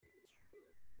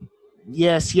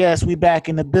Yes, we back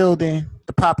in the building.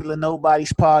 The Popular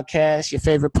Nobodies podcast, your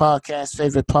favorite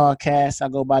podcast. I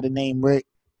go by the name Rick.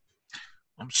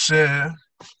 I'm sure.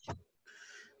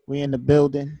 We in the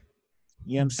building.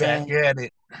 You know what I'm Back saying? at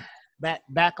it.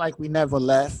 Back like we never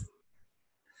left.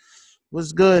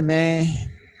 What's good, man?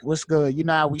 What's good? You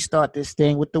know how we start this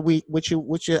thing with the week. What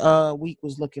your week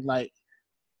was looking like?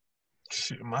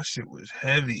 Shit, my shit was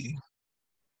heavy.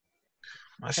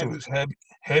 My shit Heavy, was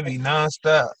heavy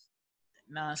nonstop.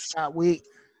 non-stop week.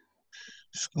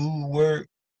 School work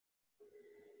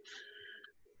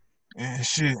and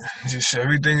shit. Just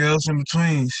everything else in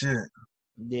between. Shit.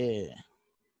 Yeah.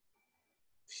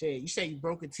 Shit, you said you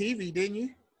broke a TV, didn't you?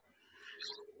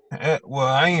 Well,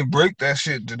 I ain't break that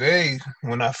shit today.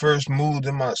 When I first moved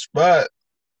in my spot,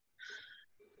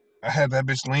 I had that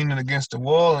bitch leaning against the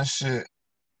wall and shit.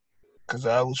 Cause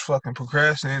I was fucking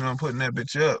procrastinating on putting that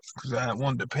bitch up. Cause I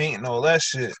wanted to paint and all that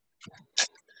shit.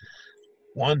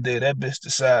 One day that bitch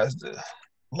decides to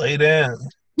lay down.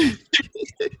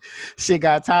 Shit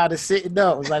got tired of sitting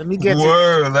up. I was like, let me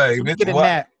Word, like, bitch, get a what?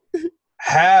 nap.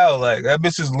 How? Like, that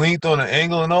bitch is leaned on an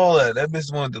angle and all that. That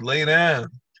bitch wanted to lay down.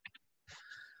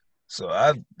 So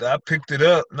I picked it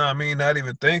up, know what I mean, not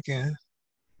even thinking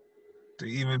to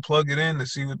even plug it in to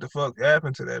see what the fuck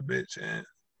happened to that bitch. And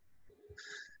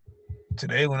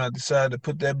today when I decided to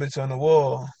put that bitch on the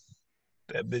wall,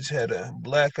 that bitch had a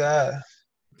black eye.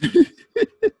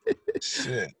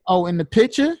 Shit. Oh, in the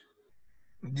picture?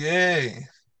 Yeah.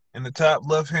 In the top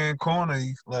left hand corner,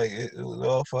 like it was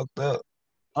all fucked up.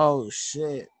 Oh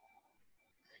shit.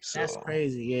 That's So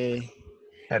crazy, yeah.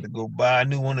 had to go buy a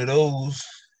new one of those.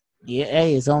 Yeah,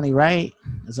 hey, it's only right.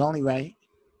 It's only right.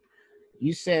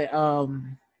 You said,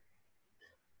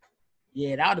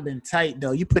 yeah, that would have been tight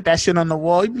though. You put that shit on the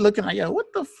wall, you be looking like, yo, what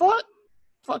the fuck?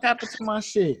 Fuck happened to my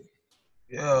shit?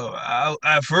 Yo,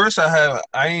 at first I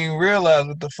ain't realized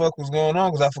what the fuck was going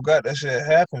on because I forgot that shit had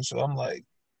happened. So I'm like,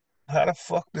 how the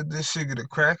fuck did this shit get a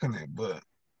crack in it? But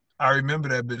I remember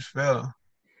that bitch fell.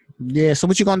 Yeah, so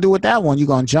what you gonna do with that one? You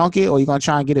gonna junk it or you gonna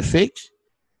try and get it fixed?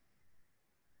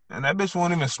 And that bitch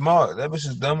wasn't even smart. That bitch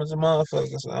is dumb as a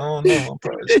motherfucker. So I don't know. I'm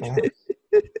probably just gonna,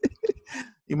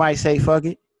 You might say fuck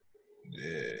it.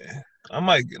 yeah. I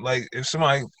might, like, if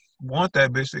somebody want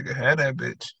that bitch, they could have that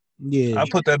bitch. Yeah. I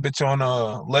put that bitch on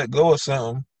let go or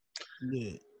something.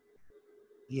 Yeah.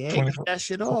 Yeah, get 20, that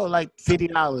shit all like $50,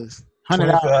 $100.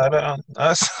 $25. I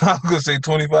was gonna say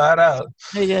 $25.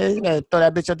 Nigga, you gotta throw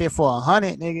that bitch up there for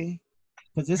 100, nigga.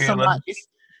 Cause it's Yeah, somebody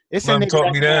it's a let him nigga talk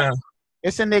that's me gonna down.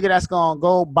 it's a nigga that's gonna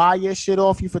go buy your shit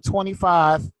off you for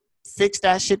 25, fix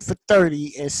that shit for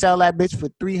 30, and sell that bitch for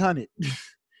 300.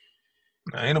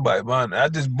 Nah, ain't nobody buying that. I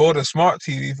just bought a smart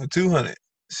TV for 200.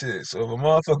 Shit. So if a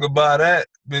motherfucker buy that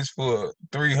bitch for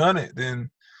 300, then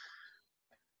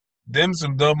them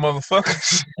some dumb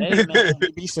motherfuckers. Hey man,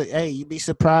 you be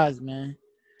surprised, man.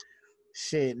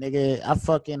 Shit, nigga,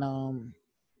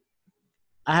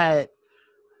 I had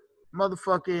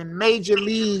motherfucking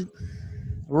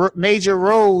major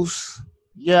Rose.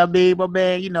 Yeah, I mean, my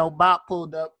man, Bob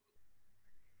pulled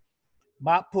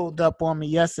up on me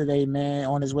yesterday, man,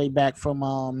 on his way back from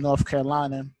North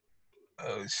Carolina.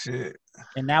 Oh shit.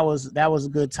 And that was a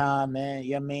good time, man.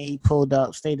 Yeah, I mean, he pulled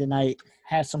up, stayed the night,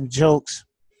 had some jokes.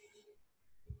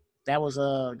 That was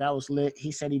lit.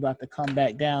 He said he about to come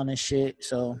back down and shit.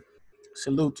 So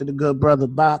salute to the good brother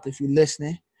Bob if you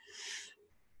listening.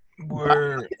 Bob,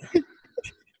 Word.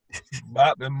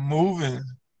 Bop been moving.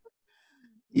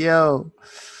 yo,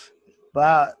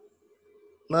 Bob,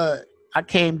 look, I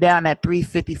came down at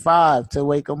 3:55 to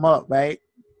wake him up, right?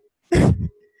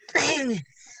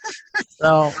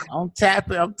 So I'm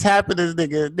tapping this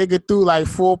nigga. Nigga threw like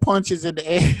 4 punches in the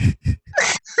air.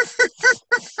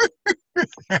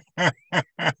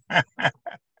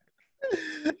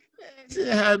 Shit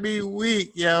had me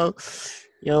weak, yo.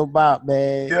 Yo, Bob,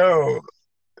 man. Yo,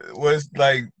 was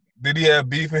like, did he have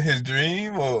beef in his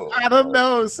dream or? I don't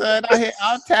know, son.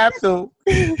 I tapped him.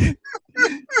 I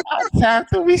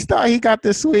tapped him. He got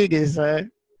the swinging, son.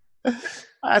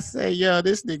 I say, yo,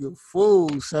 this nigga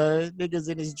fool, son. Niggas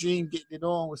in his dream getting it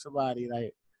on with somebody.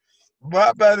 Like,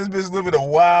 Bop had this bitch living a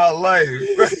wild life.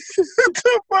 What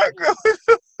the fuck?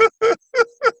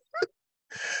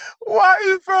 Why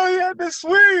you probably had to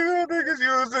swing? You niggas you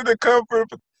was in the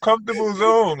comfortable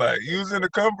zone, like you was in the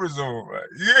comfort zone, right?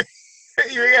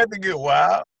 You ain't have to get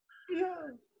wild. yeah.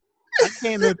 I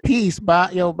came in peace,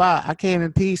 Bob. Yo, Bob. I came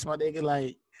in peace, my nigga.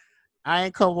 Like, I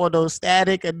ain't come on no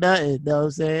static or nothing. You know what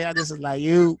I'm saying? I just was like,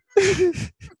 you.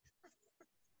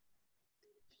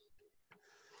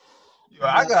 Yo,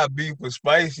 I got beef with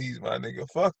spices, my nigga.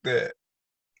 Fuck that.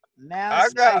 Now I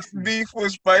got spicy. beef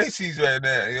with Spicy's right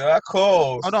now. Yo, I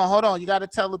called. Hold on. You got to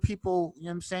tell the people, you know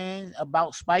what I'm saying,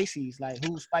 about Spicy's, like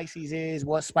who Spicy's is,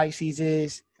 what Spicy's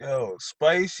is. Yo,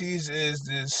 Spicy's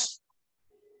is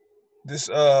this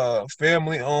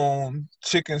family owned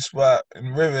chicken spot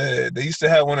in Riverhead. They used to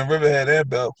have one in Riverhead and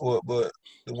Belport, but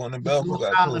the one in East Long Belport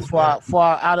got Island closed down. for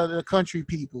our out of the country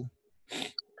people.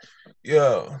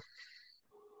 Yo,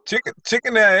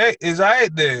 chicken that is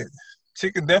alright there.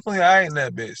 Chicken definitely alright in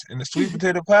that bitch. And the sweet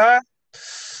potato pie,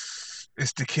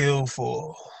 it's to kill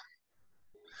for.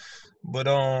 But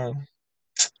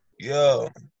yo,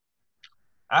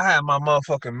 I had my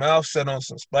motherfucking mouth set on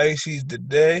some spices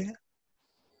today.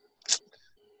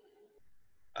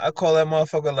 I call that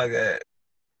motherfucker like at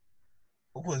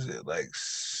what was it, like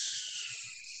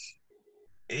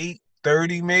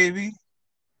 8:30 maybe.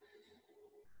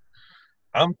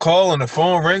 I'm calling, the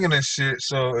phone ringing and shit.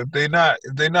 So if they not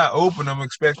open, I'm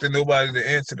expecting nobody to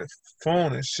answer the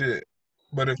phone and shit.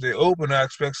 But if they open, I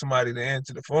expect somebody to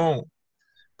answer the phone.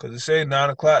 Cause it say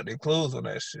 9 o'clock, they close on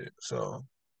that shit. So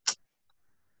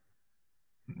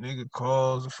nigga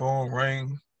calls, the phone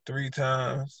ring 3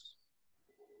 times.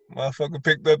 Motherfucker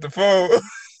picked up the phone.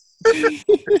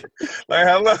 Like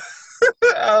hello.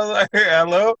 I was like, hey,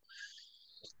 hello.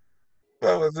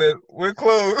 I said, we're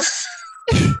closed.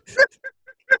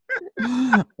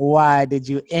 Why did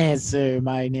you answer,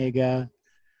 my nigga?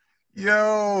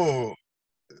 Yo,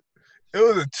 it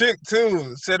was a chick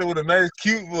too. Said it with a nice,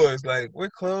 cute voice. Like, we're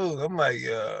closed. I'm like,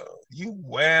 yo, you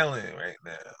wailing right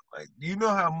now. Like, you know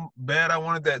how bad I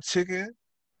wanted that chicken?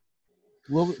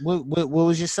 What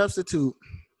was your substitute?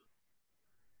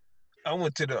 I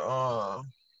went to the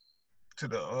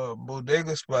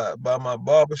bodega spot by my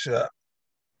barber shop.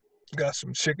 Got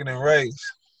some chicken and rice.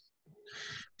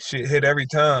 Shit hit every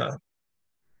time.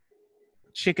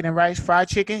 Chicken and rice, fried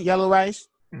chicken, yellow rice.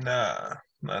 Nah,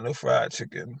 not no fried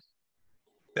chicken.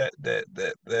 That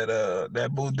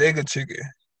bodega chicken.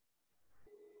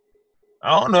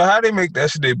 I don't know how they make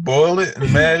that shit. They boil it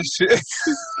and mash shit.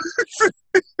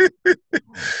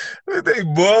 They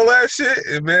boil that shit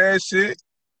and mash shit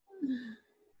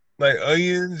like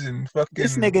onions and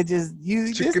This fucking nigga just you.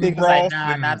 This chicken nigga's like, broth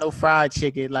nah, and not no fried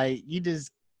chicken. Like you just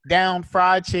down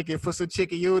fried chicken for some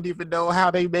chicken you don't even know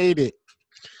how they made it.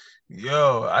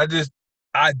 yo.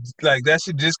 I like that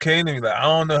shit just came to me. Like I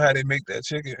don't know how they make that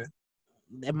chicken.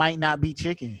 It might not be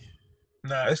chicken.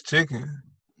 Nah, it's chicken.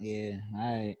 Yeah,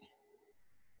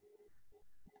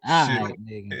 all Shit, right,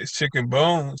 nigga. it's chicken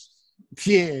bones.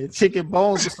 Yeah, chicken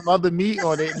bones with some other meat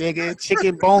on it, nigga.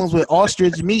 Chicken bones with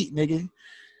ostrich meat, nigga.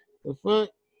 The fuck,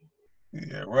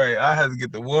 Yeah, right. I had to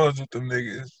get the ones with them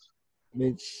niggas.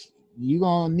 bitch. You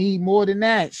gonna need more than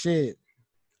that, shit.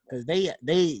 Cause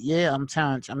yeah. I'm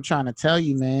trying to tell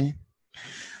you, man.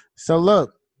 So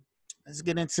look, let's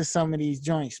get into some of these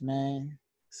joints, man.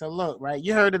 So look, right?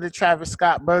 You heard of the Travis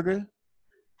Scott burger?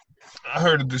 I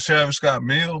heard of the Travis Scott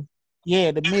meal.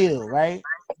 Yeah, the meal, right?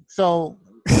 So,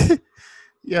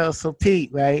 yo, so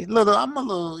Pete, right? I'm a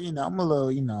little,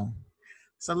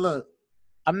 So look,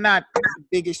 I'm not the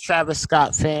biggest Travis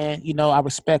Scott fan. You know, I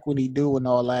respect what he do and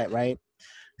all that, right?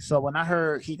 So when I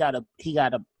heard he got a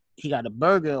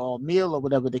burger or meal or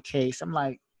whatever the case, I'm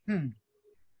like, I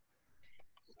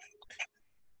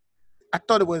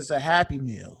thought it was a Happy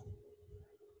Meal,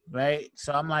 right?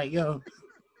 So I'm like, yo,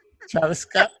 Travis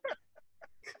Scott,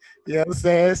 you know what I'm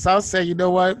saying? So I'll say, you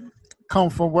know what? Come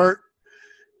from work,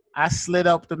 I slid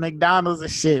up the McDonald's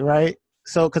and shit, right?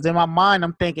 So, because in my mind,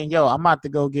 I'm thinking, yo, I'm about to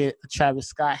go get a Travis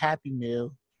Scott Happy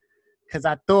Meal. Because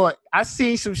I thought, I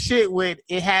seen some shit with,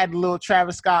 it had a little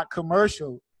Travis Scott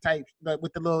commercial type, like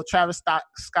with the little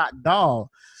Scott doll.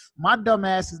 My dumb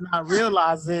ass is not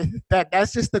realizing that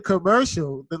that's just the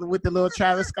commercial with the little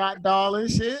Travis Scott doll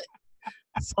and shit.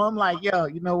 So I'm like, yo,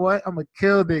 you know what? I'm gonna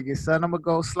kill niggas, son. I'm gonna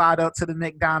go slide up to the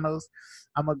McDonald's.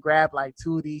 I'm gonna grab like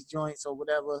 2 of these joints or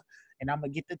whatever, and I'm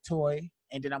gonna get the toy,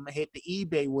 and then I'm gonna hit the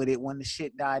eBay with it when the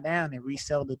shit die down and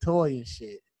resell the toy and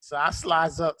shit. So I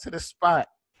slides up to the spot,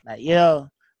 like, yo,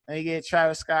 let me get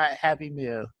Travis Scott Happy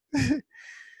Meal.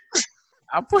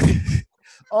 I put it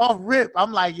off rip.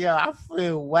 I'm like, yo, I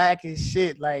feel whack as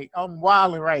shit. Like I'm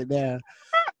wilding right now.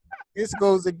 This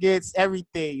goes against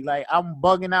everything. Like I'm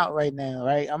bugging out right now,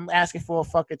 right? I'm asking for a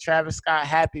fucking Travis Scott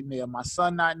Happy Meal. My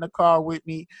son not in the car with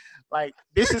me. Like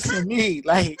this is for me.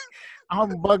 Like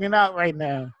I'm bugging out right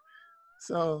now.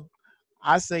 So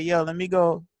I say, yo, let me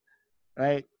go,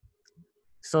 right?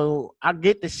 So I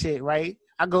get the shit, right?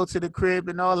 I go to the crib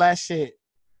and all that shit.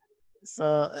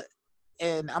 So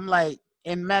and I'm like,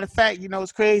 and matter of fact, you know,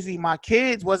 it's crazy. My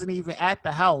kids wasn't even at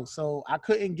the house, so I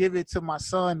couldn't give it to my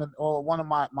son or one of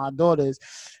my daughters.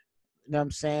 You know what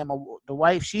I'm saying? The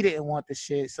wife, she didn't want the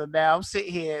shit. So now I'm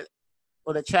sitting here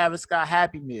with a Travis Scott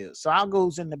Happy Meal. So I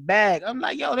goes in the bag. I'm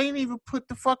like, yo, they ain't even put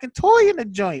the fucking toy in the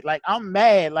joint. Like, I'm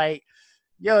mad. Like,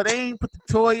 yo, they ain't put the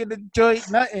toy in the joint,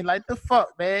 nothing. Like, the fuck,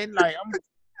 man? Like,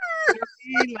 you know what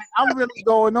I mean? Like, I'm really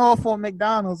going off on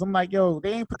McDonald's. I'm like, yo,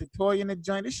 they ain't put the toy in the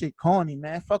joint. This shit corny,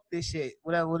 man. Fuck this shit.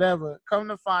 Whatever, whatever. Come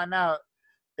to find out,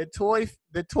 the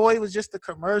toy was just a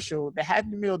commercial. The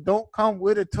Happy Meal don't come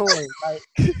with a toy. Like,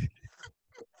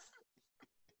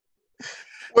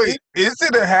 Wait, is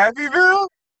it a Happy Meal?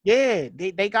 yeah,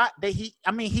 they got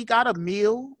he got a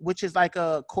meal, which is like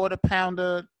a quarter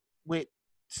pounder with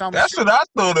some That's shit. what I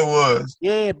thought it was.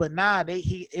 Yeah, but nah,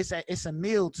 it's a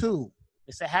meal too.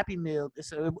 It's a Happy Meal.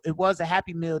 It was a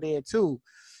Happy Meal there too,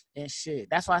 and shit.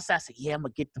 That's why I said, yeah, I'm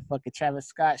gonna get the fucking Travis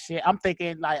Scott shit. I'm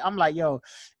thinking I'm like, yo,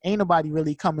 ain't nobody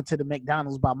really coming to the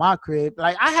McDonald's by my crib.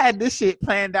 Like, I had this shit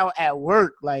planned out at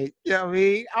work. Like, you know what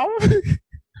I mean?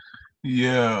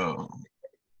 Yeah.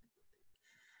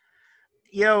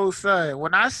 Yo, son,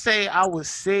 when I say I was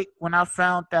sick when I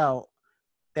found out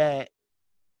that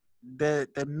the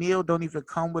meal don't even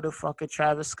come with a fucking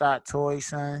Travis Scott toy,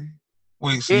 son.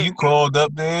 Wait, so It you called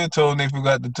up there and told them they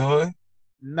forgot the toy?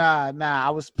 Nah. I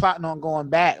was plotting on going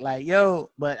back, like, yo,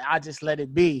 but I just let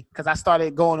it be because I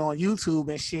started going on YouTube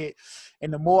and shit.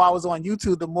 And the more I was on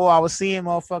YouTube, the more I was seeing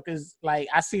motherfuckers. Like,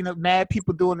 I seen mad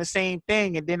people doing the same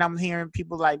thing, and then I'm hearing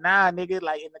people like, nah, nigga,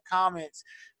 like in the comments,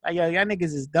 like, yo, y'all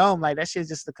niggas is dumb. Like, that shit's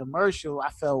just a commercial.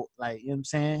 I felt like, you know what I'm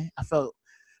saying? I felt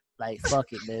like, fuck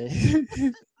it, man.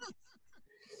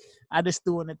 I just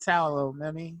threw in the towel, man.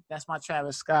 I mean, that's my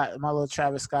little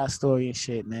Travis Scott story and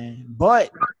shit, man. But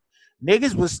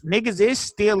niggas is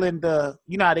stealing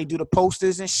you know how they do the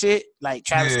posters and shit, like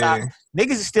Travis Scott. Yeah.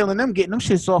 Niggas is stealing them, getting them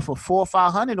shits off for $400 or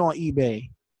 $500 on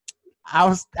eBay.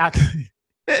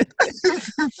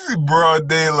 Broad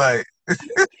daylight.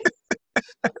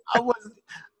 I was,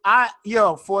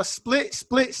 yo, for a split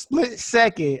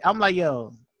second, I'm like,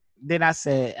 yo. Then I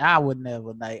said, I would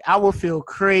never, like, I would feel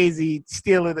crazy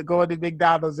stealing to going to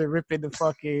McDonald's and ripping the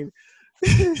fucking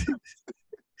the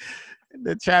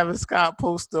Travis Scott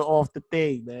poster off the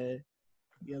thing, man.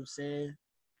 You know what I'm saying?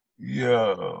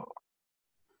 Yeah.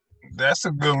 That's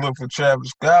a good look for Travis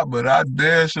Scott, but I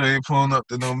dare sure ain't pulling up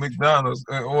to no McDonald's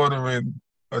and ordering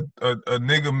a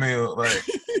nigga meal. Like,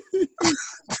 what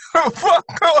the fuck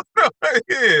going on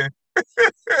here?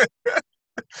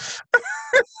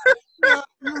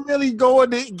 You really going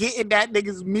to getting that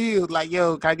nigga's meal? Like,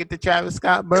 yo, can I get the Travis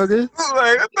Scott burger?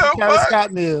 Like, what the Travis fuck?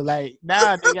 Scott meal. Like,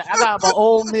 nah, nigga, I got my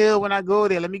old meal when I go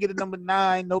there. Let me get a number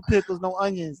 9, no pickles, no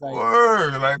onions. Like,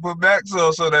 Word. Like, put back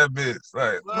sauce on that bitch.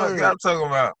 Like, what y'all word. talking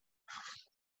about?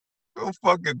 Go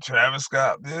fucking Travis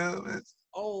Scott, man. Bitch.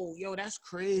 Oh, yo, that's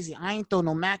crazy. I ain't throw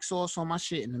no mac sauce on my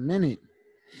shit in a minute.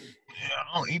 Yeah,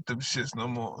 I don't eat them shits no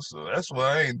more. So that's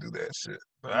why I ain't do that shit.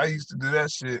 But I used to do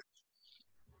that shit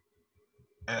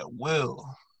at will.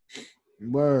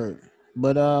 Word.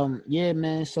 But yeah,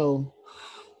 man. So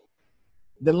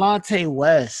Delonte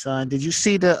West, son. Did you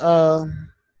see the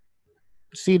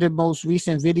most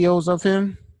recent videos of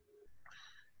him?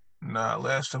 Nah,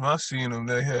 last time I seen them,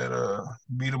 they had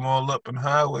beat them all up in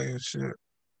highway and shit.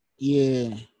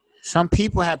 Yeah. Some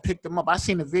people had picked him up. I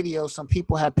seen the video. Some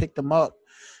people had picked him up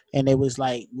and it was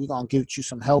like, we're gonna give you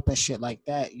some help and shit like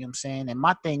that. You know what I'm saying? And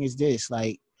my thing is this,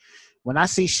 like, when I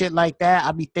see shit like that,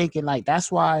 I be thinking like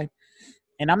that's why.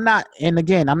 And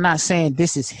again, I'm not saying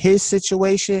this is his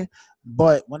situation,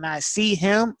 but when I see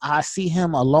him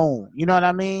alone. You know what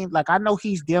I mean? Like, I know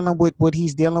he's dealing with what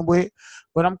he's dealing with,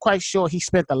 but I'm quite sure he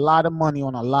spent a lot of money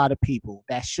on a lot of people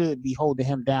that should be holding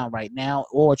him down right now,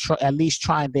 or at least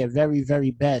trying their very,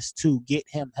 very best to get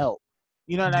him help.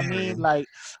 You know what I Yeah, mean? Like,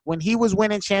 when he was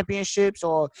winning championships,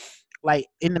 or like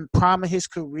in the prime of his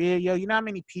career, yo, you know how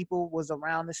many people was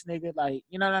around this nigga? Like,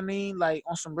 you know what I mean? Like,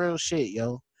 on some real shit, yo. You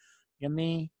know what I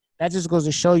mean? That just goes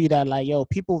to show you that, like, yo,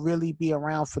 people really be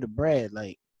around for the bread.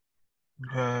 Like,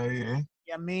 yeah. you know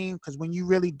what I mean? Because when you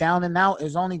really down and out,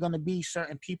 there's only going to be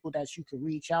certain people that you could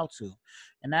reach out to.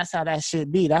 And that's how that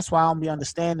should be. That's why I don't be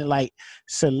understanding, like,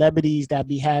 celebrities that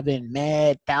be having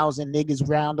mad 1,000 niggas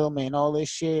around them and all this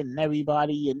shit, and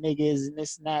everybody and niggas and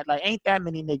this and that. Like, ain't that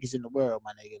many niggas in the world,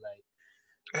 my nigga. Like,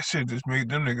 That shit just make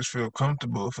them niggas feel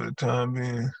comfortable for the time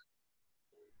being.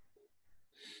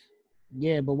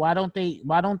 yeah, but why don't they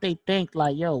think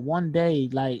like, yo, one day,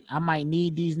 like, I might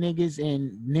need these niggas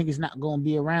and niggas not gonna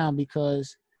be around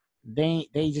because they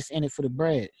just in it for the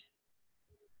bread.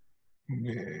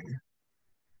 Yeah.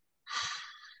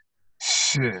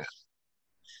 Shit.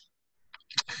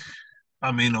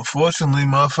 I mean, unfortunately,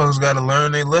 motherfuckers gotta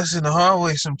learn their lesson the hard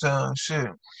way sometimes. Shit.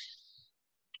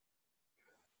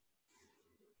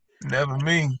 Never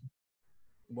me.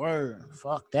 Word.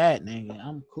 Fuck that, nigga.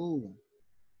 I'm cool.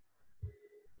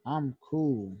 I'm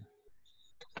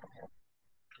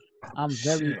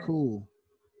very Shit. cool.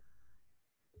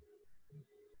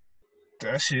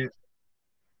 That shit.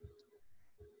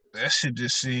 That shit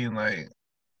just seemed like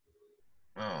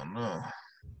I don't know.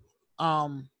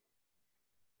 Um,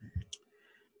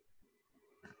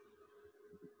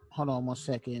 hold on 1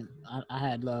 second. I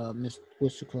had Miss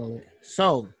what's you call it.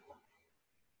 So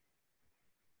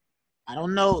I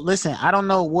don't know. Listen, I don't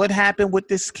know what happened with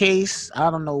this case.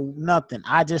 I don't know nothing.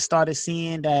 I just started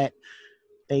seeing that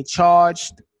they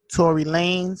charged Tory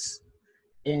Lanez,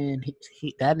 and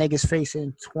that nigga's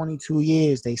facing 22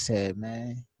 years. They said,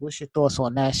 man, what's your thoughts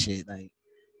on that shit? Like,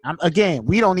 again,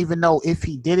 we don't even know if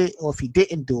he did it or if he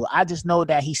didn't do it. I just know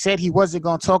that he said he wasn't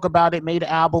gonna talk about it, made an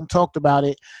album, talked about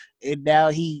it, and now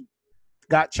he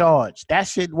got charged. That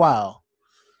shit wild.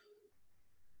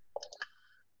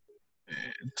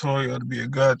 Tory ought to be a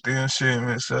goddamn shame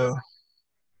himself.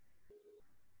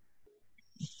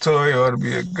 Tory ought to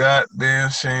be a goddamn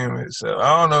shame himself.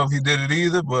 I don't know if he did it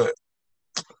either, but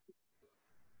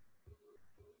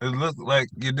it looked like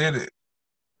you did it.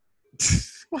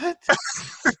 What?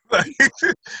 Like,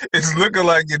 it's looking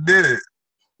like you did it.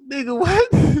 Nigga,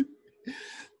 what?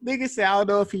 Nigga said, I don't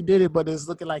know if he did it, but it's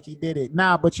looking like he did it.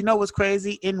 Nah, but you know what's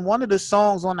crazy? In one of the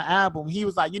songs on the album, he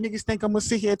was like, you niggas think I'm going to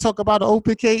sit here and talk about an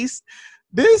open case?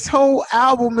 This whole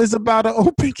album is about an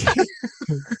open case.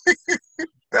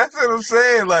 That's what I'm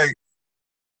saying. Like,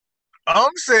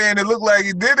 I'm saying it looked like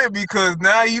he did it because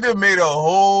now you done made a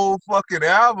whole fucking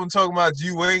album talking about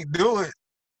you ain't do it.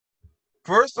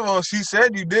 First of all, she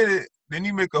said you did it. Then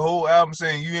you make a whole album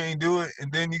saying you ain't do it,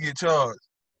 and then you get charged.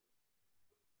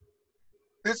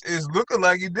 This is looking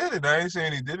like he did it. I ain't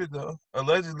saying he did it though.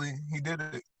 Allegedly, he did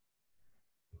it.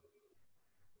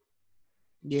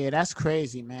 Yeah, that's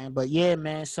crazy, man. But yeah,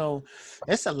 man, so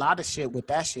it's a lot of shit with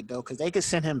that shit though, because they could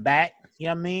send him back. You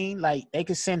know what I mean? Like they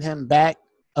could send him back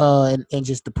and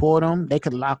just deport him. They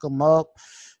could lock him up.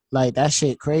 Like that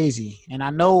shit crazy. And I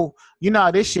know, you know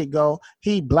how this shit go.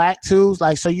 He black too.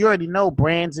 Like, so you already know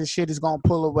brands and shit is gonna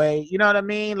pull away. You know what I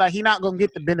mean? Like he not gonna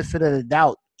get the benefit of the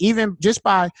doubt. Even just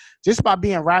by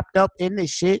being wrapped up in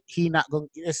this shit, he not gonna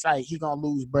it's like he gonna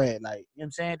lose bread. Like, you know what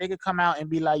I'm saying? They could come out and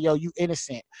be like, yo, you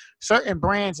innocent. Certain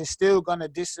brands are still gonna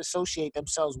disassociate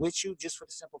themselves with you just for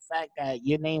the simple fact that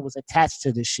your name was attached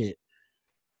to this shit.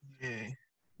 Yeah.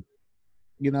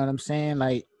 You know what I'm saying?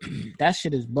 Like that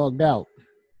shit is bugged out.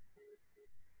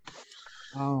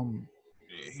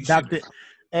 He should. Dr.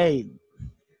 Hey,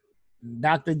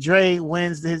 Dr. Dre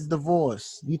wins his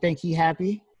divorce. You think he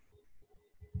happy?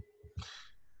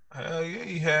 Hell yeah,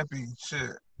 he happy.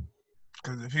 Shit.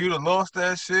 Because if he'd have lost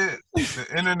that shit, the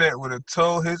internet would have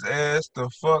told his ass the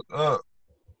fuck up.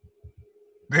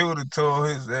 They would have told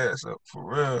his ass up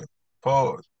for real.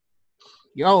 Pause.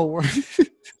 Yo,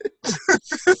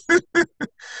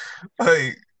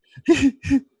 Like,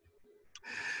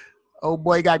 oh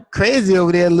boy got crazy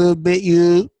over there a little bit,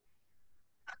 you.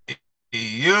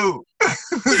 you.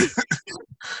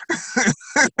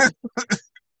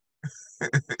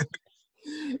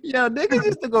 Yo, niggas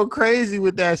used to go crazy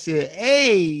with that shit.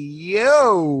 Hey,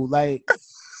 yo, like,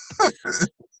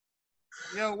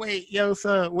 yo, wait, yo,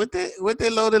 son, what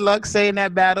did Loaded Luck say in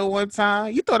that battle one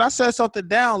time? You thought I said something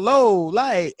down low,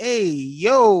 like, hey,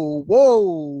 yo,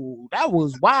 whoa, that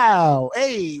was wild.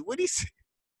 Hey, what he say?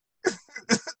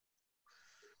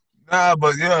 Nah,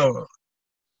 but yo,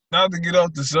 not to get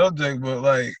off the subject, but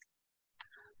like,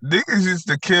 niggas used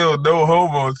to kill no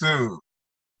homo too.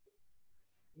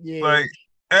 Yeah, Like,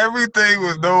 everything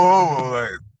was no homo.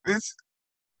 Like, it's,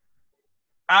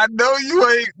 I know you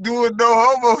ain't doing no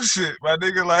homo shit, my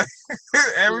nigga. Like,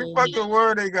 every yeah, fucking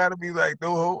word ain't gotta be like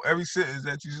no homo. Every sentence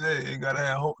that you say ain't gotta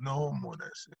have no homo in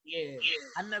that shit. yeah.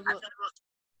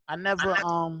 I never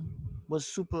was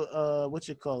super what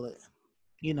you call it,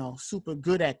 you know, super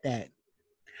good at that.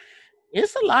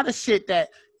 It's a lot of shit that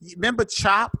remember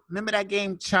Chop? Remember that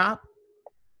game Chop?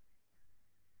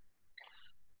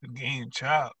 The game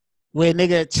chop. Where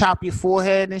nigga chop your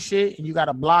forehead and shit and you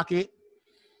gotta block it.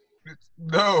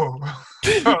 No.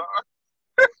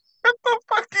 What the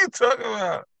fuck you talking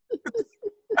about?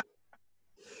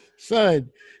 Son,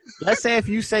 let's say if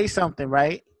you say something,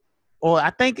 right? Or I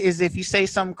think is if you say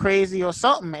something crazy or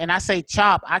something and I say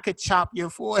chop, I could chop your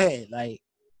forehead. Like,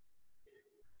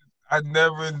 I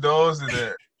never indulged in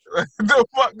that. What the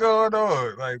fuck going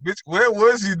on? Like, bitch, where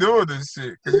was you doing this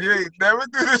shit? Cause you ain't never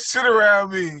do this shit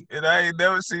around me, and I ain't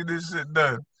never seen this shit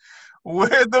done. Where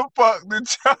the fuck did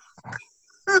Chop?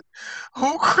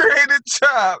 Who created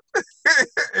Chop?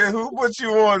 And who put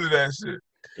you on to that shit?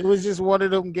 It was just one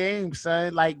of them games,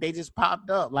 son. Like they just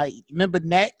popped up. Like remember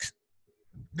Next?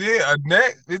 Yeah, a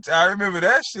neck. I remember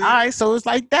that All shit. right, so it's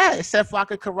like that, except for I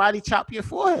could karate chop your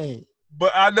forehead.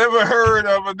 But I never heard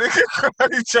of a nigga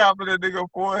karate chopping a nigga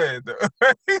forehead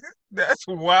though. That's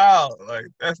wild. Like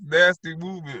that's nasty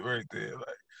movement right there. Like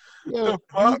Yo, the you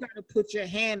fuck? gotta put your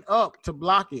hand up to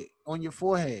block it on your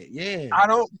forehead. Yeah. I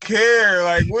don't care.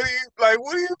 What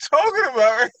are you talking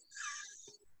about?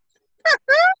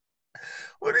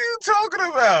 What are you talking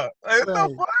about? Like what the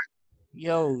Son, fuck?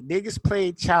 yo, niggas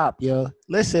played Chop, yo.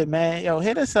 Listen, man, yo,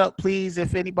 hit us up, please,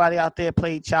 if anybody out there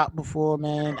played Chop before,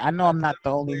 man. I know I I'm not the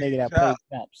never only played nigga that chop.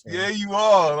 played Chop, Yeah, son. you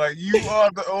are. Like you are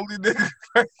the only nigga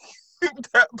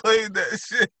that played that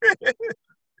shit.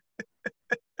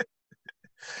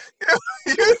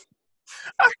 You,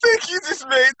 I think you just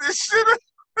made this shit up.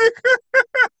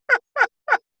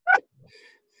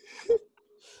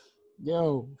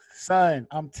 Yo, son,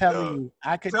 I'm telling Yo, you,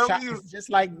 I could tell chop. me you. It's just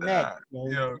like neck, Nah,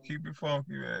 yo. yo, keep it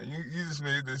funky, man. You just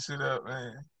made this shit up,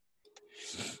 man.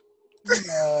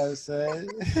 No, son.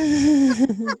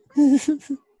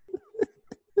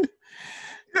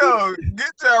 Yo,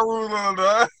 get Ja Rule on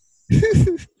the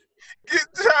get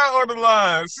Ja on the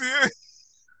line. See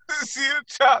the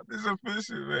chop is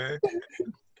official, man.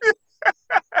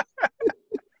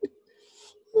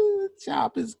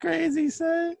 Chop is crazy,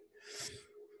 son.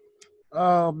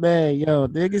 Oh man, yo,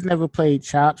 niggas never played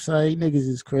Chop, son. You niggas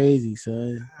is crazy,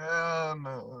 son. Hell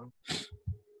no.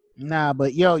 Nah,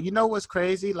 but yo, you know what's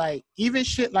crazy? Like even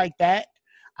shit like that,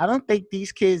 I don't think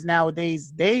these kids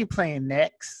nowadays they ain't playing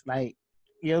next. Like,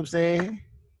 you know what I'm saying?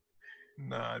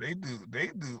 Nah, they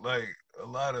do like a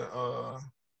lot of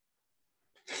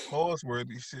pause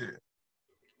worthy shit.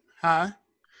 Huh?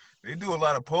 They do a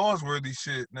lot of pause worthy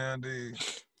shit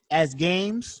nowadays. As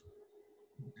games?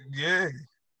 Yeah.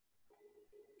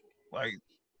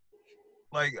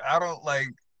 Like I don't like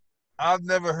I've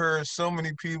never heard so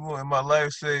many people in my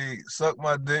life say suck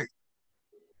my dick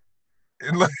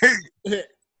and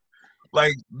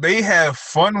like they have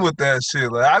fun with that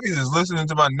shit. Like I be just listening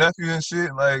to my nephew and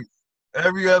shit. Like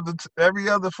every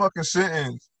other fucking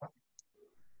sentence,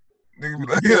 nigga be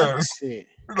like, Doing yo, that shit.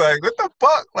 like what the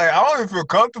fuck? Like I don't even feel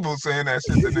comfortable saying that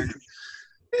shit to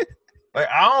niggas. Like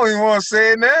I don't even want to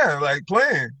say it now. Like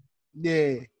playing.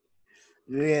 Yeah.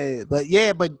 Yeah,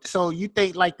 but so you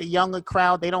think like the younger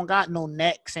crowd, they don't got no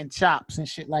necks and chops and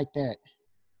shit like that.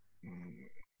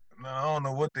 No, I don't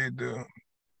know what they do.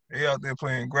 They out there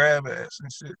playing grab ass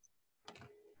and shit.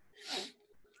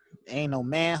 Ain't no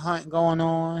manhunt going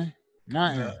on.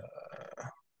 Nah, Nothing.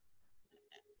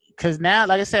 Cause now,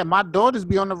 like I said, my daughters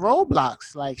be on the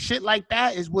roadblocks. Like shit like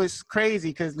that is what's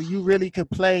crazy. Cause you really could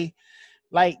play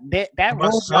like that my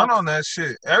son roadblocks. on that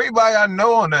shit. Everybody I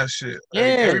know on that shit. Like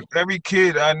Yeah, every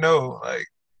kid I know like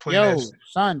play that yo, shit.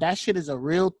 son, that shit is a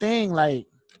real thing. Like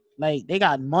they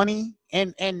got money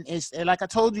and it's and like I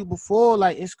told you before.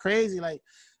 Like it's crazy. Like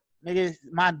nigga,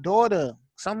 my daughter.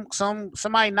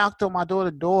 Somebody knocked on my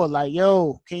daughter's door. Like,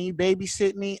 yo, can you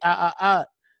babysit me?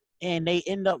 And they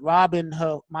end up robbing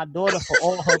my daughter for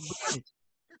all her bread.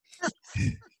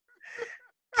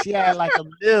 She had like a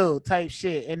bill type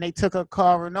shit, and they took her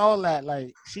car and all that.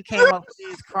 Like she came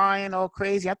upstairs crying all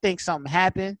crazy. I think something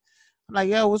happened. I'm like,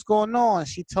 yo, what's going on?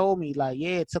 She told me like,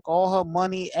 yeah, it took all her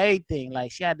money, everything.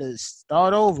 Like she had to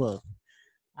start over.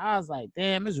 I was like,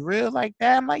 damn, it's real like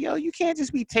that. I'm like, yo, you can't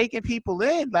just be taking people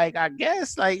in. Like, I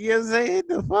guess, like, you know what I'm saying?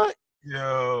 The fuck?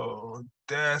 Yo,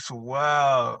 that's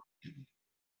wild.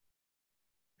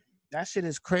 That shit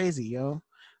is crazy, yo.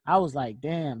 I was like,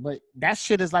 damn, but that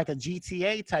shit is like a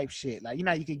GTA type shit. Like, you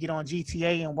know, you could get on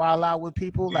GTA and wild out with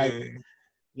people. Like, Yeah. you know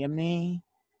what I mean?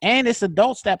 And it's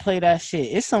adults that play that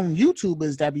shit. It's some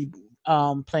YouTubers that be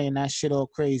playing that shit all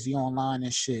crazy online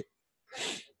and shit. You know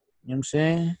what I'm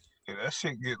saying? Yeah, that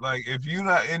shit get like if you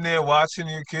not in there watching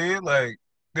your kid, like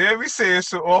they be saying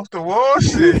some off the wall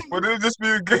shit, but it'll just be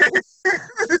a game.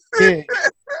 Yeah.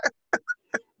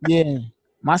 Yeah.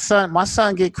 My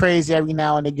son get crazy every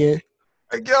now and again.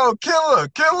 Like, yo, kill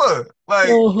her. Like,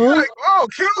 you're Uh-huh. like, oh,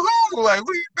 kill who? Like,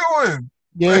 what are you doing?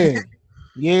 Yeah.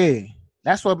 Yeah.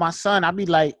 That's what my son, I be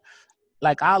like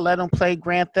I'll let him play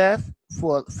Grand Theft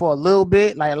for a little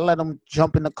bit. Like I let him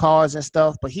jump in the cars and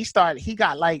stuff. But he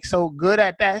got like so good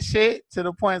at that shit to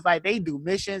the point it's like they do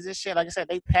missions and shit. Like I said,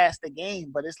 they pass the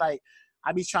game, but it's like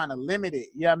I be trying to limit it.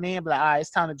 You know what I mean? But like, all right, it's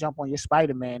time to jump on your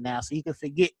Spider-Man now, so you can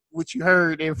forget what you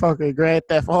heard in fucking Grand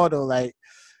Theft Auto. Like,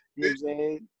 you know what I'm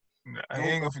saying? Nah, I Don't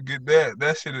ain't go. gonna forget that.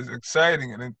 That shit is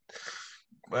exciting and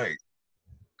like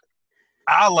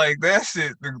I like that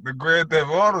shit, the Grand Theft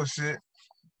Auto shit.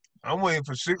 I'm waiting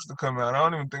for 6 to come out. I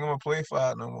don't even think I'm gonna play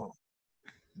 5 no more.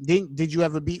 Did you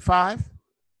ever beat 5?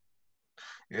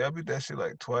 Yeah, I beat that shit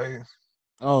like twice.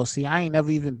 Oh, see, I ain't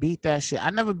never even beat that shit. I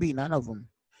never beat none of them.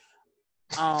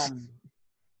 Um,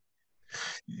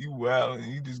 You wild,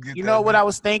 and you just get you know that what I bitch.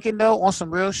 was thinking though, on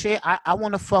some real shit. I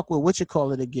want to fuck with what you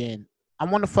call it again. I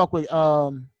want to fuck with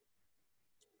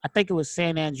I think it was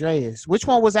San Andreas. Which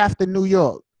one was after New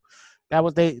York? That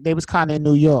was they was kind of in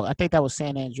New York. I think that was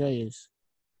San Andreas.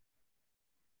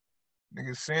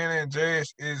 Nigga, San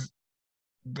Andreas is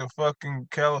the fucking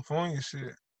California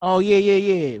shit. Oh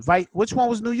yeah. Which one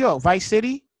was New York? Vice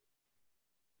City?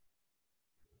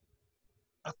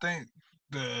 I think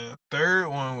the third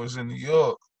one was in New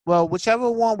York. Well, whichever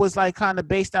one was like kind of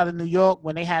based out of New York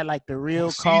when they had like the real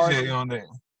With cars. CJ on there.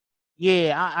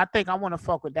 Yeah, I think I want to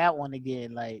fuck with that one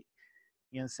again. Like,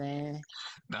 you know what I'm saying?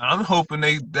 Now, I'm hoping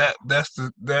that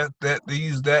they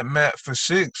use that map for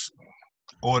 6,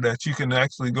 or that you can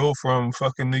actually go from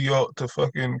fucking New York to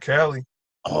fucking Cali.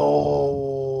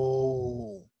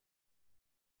 Oh,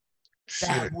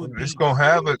 that Shit, would it's be gonna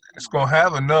have crazy. it. It's gonna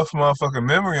have enough motherfucking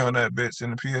memory on that bitch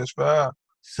in the PS5.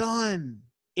 Son,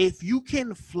 if you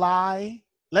can fly,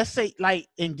 let's say like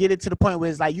and get it to the point where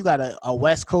it's like you got a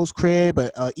West Coast crib,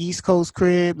 a East Coast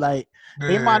crib, like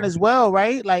they might Yeah, as well,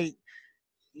 right? Like,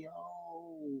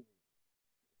 yo,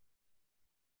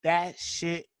 that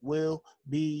shit will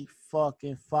be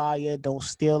fucking fire. Don't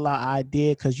steal our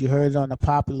idea because you heard it on the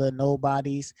popular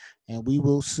nobodies, and we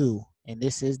will sue. And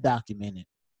this is documented.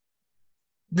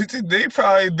 they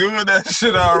probably doing that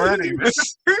shit already.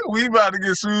 We about to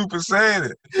get sued for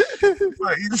saying it.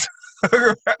 Like,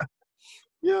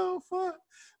 Yo, fuck.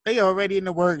 They already in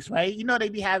the works, right? You know they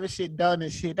be having shit done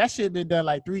and shit. That shit been done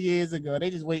like 3 years ago.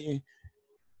 They just waiting.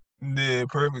 yeah,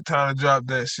 perfect time to drop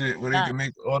that shit where they Nah, can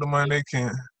make all the money they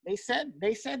can. they said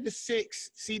the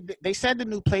 6. See, they said the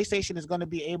new PlayStation is gonna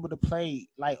be able to play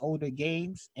like older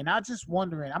games, and I'm just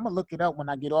wondering. I'm gonna look it up when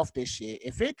I get off this shit.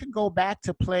 If it could go back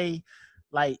to play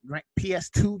like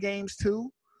PS2 games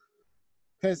too,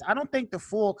 because I don't think the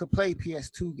 4 could play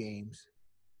PS2 games.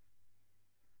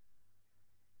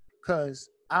 Because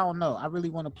I don't know. I really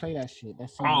want to play that shit. That I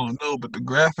seems don't know, but the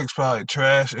graphics probably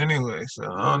trash anyway, so I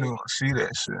don't yeah, even want to see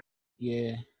that shit.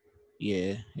 yeah,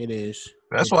 yeah. It is.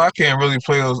 That's why I can't really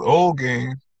play those old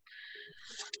games,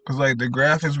 cause like the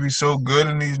graphics be so good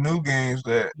in these new games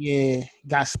that Yeah,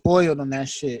 got spoiled on that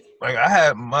shit. like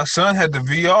my son had the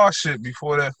VR shit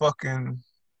before that fucking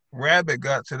rabbit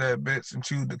got to that bitch and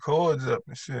chewed the cords up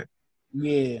and shit.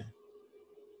 Yeah,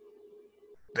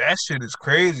 That shit is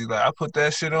crazy. Like I put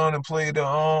that shit on and played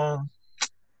the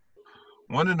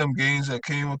one of them games that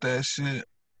came with that shit.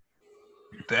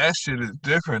 That shit is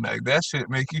different. Like that shit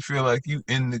make you feel like you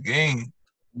in the game.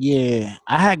 yeah.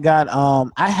 I had got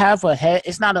I have a head.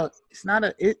 It's not a.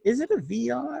 Is it a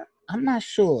VR? I'm not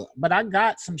sure, but I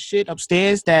got some shit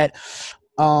upstairs that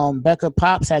Becca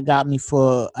Pops had got me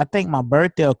for I think my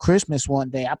birthday or Christmas one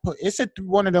day. I put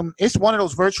one of them. It's one of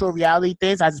those virtual reality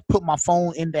things. I just put my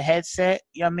phone in the headset.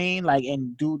 You know what I mean? Like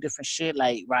and do different shit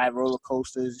like ride roller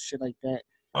coasters and shit like that.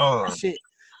 That Oh, shit.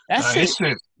 That nah, shit. this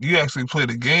shit. You actually play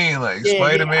the game like Yeah.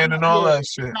 Spider I Man know. and all Yeah, that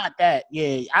it's shit. not that.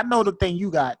 Yeah, I know the thing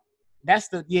you got. That's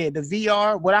the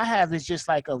VR. What I have is just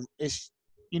like it's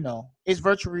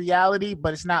virtual reality,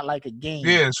 but it's not like a game.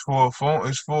 Yeah, it's for a phone.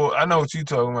 It's for. I know what you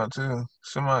talking about too.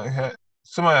 Somebody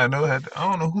I know had. I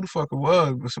don't know who the fuck it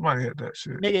was, but somebody had that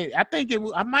shit. Nigga, I think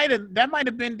I might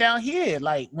have been down here.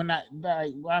 Like when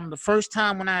the first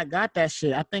time when I got that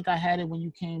shit. I think I had it when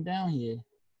you came down here.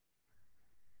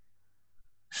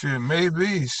 Shit,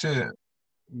 maybe shit.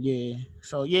 Yeah.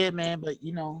 So yeah, man. But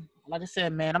like I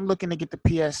said, man, I'm looking to get the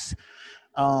PS.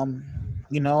 Um,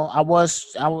 I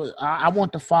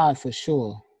want the 5 for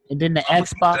sure, and then the I'm gonna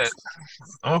get that. Xbox.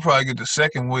 I'm gonna probably get the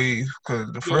second wave because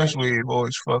the Yeah. first wave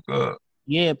always fuck up.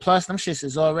 Yeah, plus them shits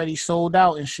is already sold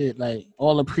out and shit, like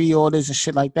all the pre-orders and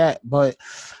shit like that. But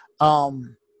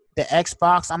the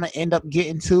Xbox I'm gonna end up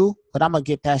getting too, but I'm gonna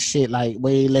get that shit like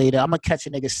way later. I'm gonna catch a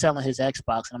nigga selling his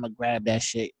Xbox and I'm gonna grab that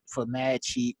shit for mad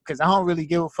cheap because I don't really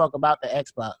give a fuck about the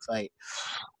Xbox. Like,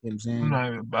 you know what I'm I'm saying? not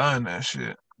even buying that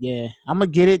shit. Yeah, I'm gonna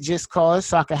get it just cause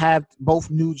so I can have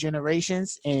both new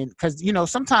generations and because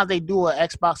sometimes they do an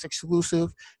Xbox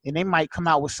exclusive and they might come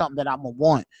out with something that I'm gonna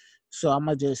want. So I'm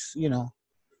gonna just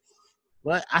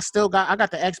but I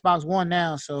got the Xbox One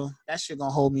now, so that shit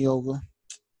gonna hold me over.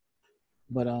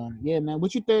 But yeah, man,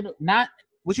 what you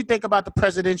think about the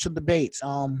presidential debates?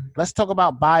 Let's talk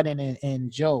about Biden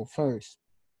and Joe first.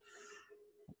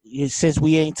 Since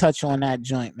we ain't touch on that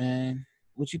joint, man.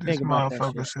 What you This think about that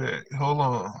motherfucker shit? said, "Hold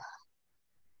on."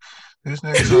 This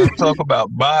nigga trying to talk about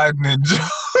Biden and Joe.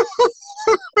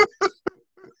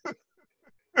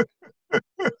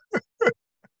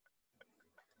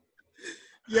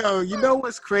 Yo, you know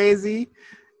what's crazy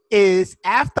is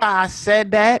after I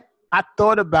said that, I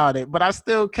thought about it, but I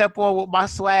still kept on with my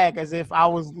swag as if I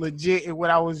was legit in what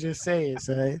I was just saying,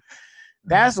 son.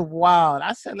 That's wild.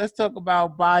 I said, let's talk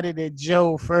about Biden and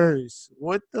Joe first.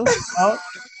 What the fuck?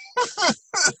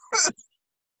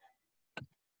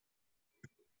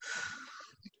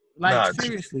 Like, Nah,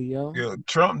 seriously, yo. yo,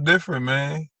 Trump different,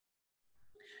 man.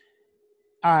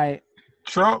 All right.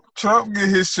 Trump get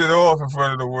his shit off in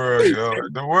front of the world, yo.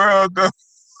 The world,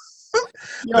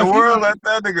 Yo, the he world make, let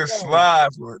that nigga yo, slide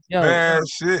for yo, bad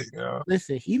shit, yo.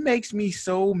 listen, he makes me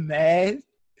so mad.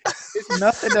 It's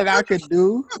nothing that I could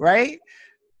do, right?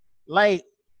 Like,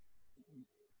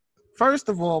 first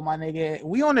of all, my nigga,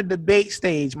 we on the debate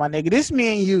stage, my nigga. This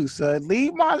me and you, son.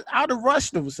 Leave my out of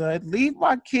rush them, son. Leave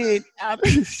my kid out of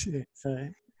this shit,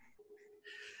 son.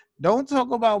 Don't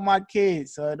talk about my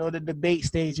kids, son, on the debate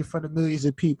stage in front of millions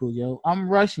of people, yo. I'm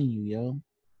rushing you, yo.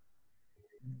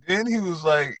 Then he was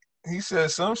like, he said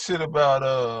some shit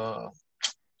about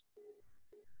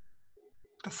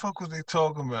the fuck was they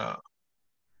talking about?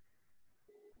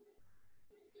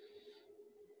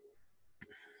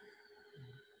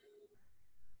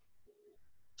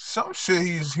 Some shit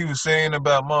he was saying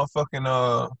about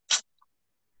motherfucking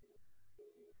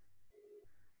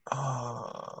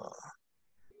uh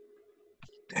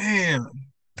damn,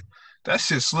 that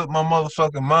shit slipped my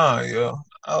motherfucking mind, yo.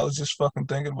 I was just fucking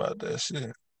thinking about that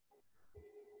shit.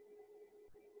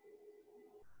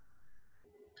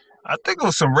 I think it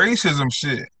was some racism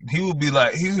shit. He was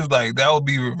like, that would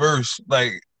be reversed.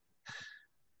 Like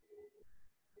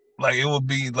it would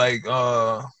be like,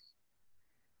 I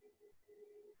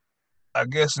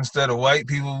guess instead of white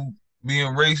people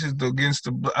being racist against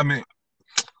I mean,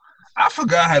 I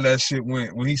forgot how that shit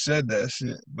went when he said that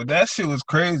shit, but that shit was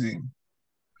crazy.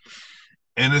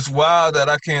 And it's wild that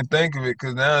I can't think of it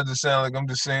because now it just sounds like I'm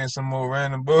just saying some more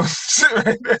random bullshit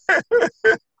right there.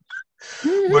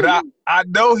 But I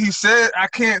know he said I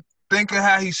can't think of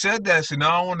how he said that shit. Now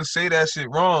I don't want to say that shit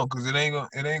wrong because it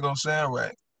ain't gonna sound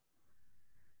right.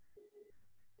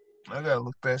 I gotta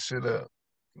look that shit up.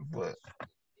 But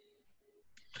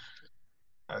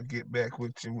I'll get back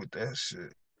with you with that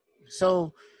shit.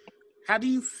 So, how do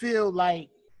you feel like?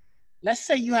 Let's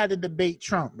say you had to debate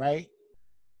Trump, right?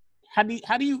 How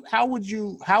would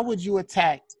you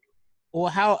attack,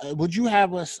 or how would you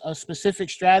have a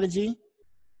specific strategy?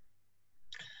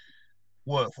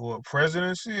 What, for a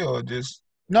presidency or just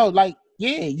No, like,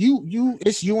 yeah,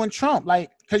 it's you and Trump,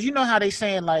 like, because you know how they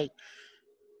saying, like,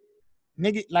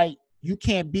 nigga, like, you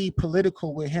can't be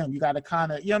political with him. You got to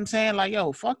kind of, you know what I'm saying? Like,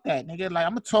 yo, fuck that, nigga. Like,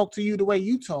 I'm going to talk to you the way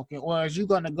you talking, or is you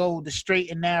going to go the straight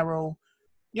and narrow?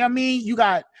 You know what I mean? You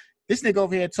got this nigga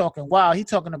over here talking, wow, he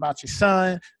talking about your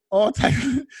son, all type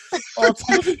of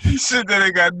shit that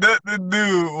ain't got nothing to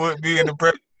do with being the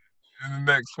president in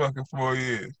the next fucking 4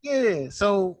 years? yeah.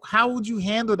 So how would you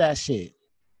handle that shit?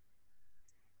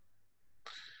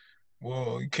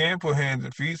 Well, you can't put hands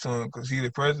and feet on him because he's the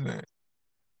president.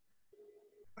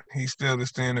 He's still the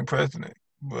standing president.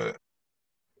 But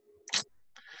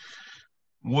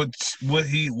what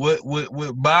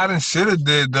Biden should have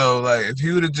did though, like if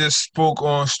he would have just spoke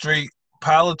on straight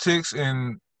politics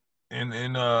and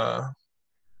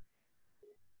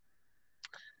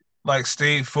like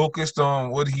stayed focused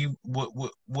on what he would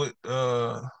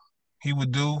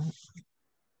do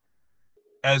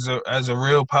as a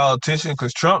real politician,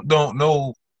 because Trump don't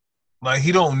know, like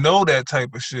he don't know that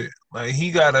type of shit. Like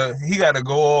he gotta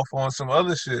go off on some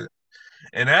other shit,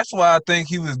 and that's why I think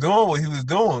he was doing what he was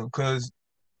doing, because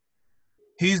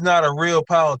he's not a real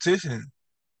politician.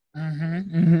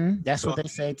 That's So what they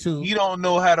say too. he don't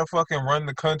know how to fucking run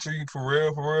the country for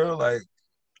real, like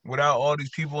without all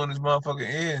these people in his motherfucking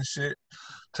ear and shit,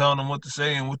 telling him what to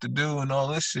say and what to do and all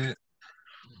this shit.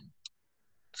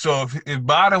 So if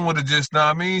Biden would have just, know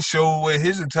what I mean, showed where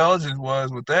his intelligence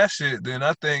was with that shit, then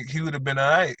I think he would have been all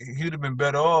right. He would have been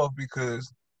better off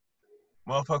because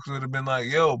motherfuckers would have been like,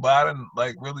 yo, Biden,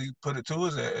 like, really put it to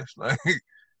his ass. Like,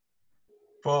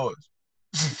 pause.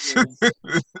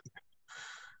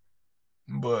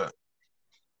 But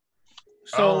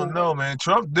I don't So know, man.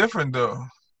 Trump different, though.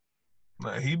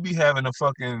 Like, he be having a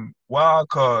fucking wild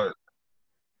card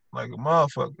like a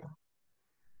motherfucker.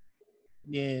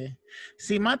 yeah,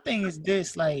 see, my thing is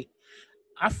this: like,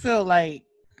 I feel like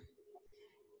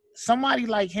somebody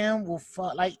like him will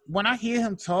fuck. Like when I hear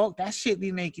him talk, that shit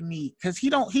be making me, because he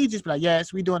just be like,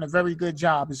 yes, we doing a very good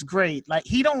job. It's great. Like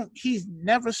he's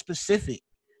never specific.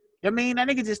 You know what I mean, that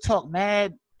nigga just talk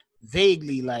mad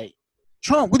vaguely. Like,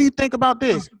 Trump, what do you think about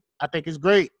this? I think it's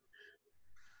great.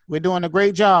 We're doing a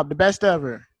great job, the best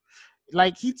ever.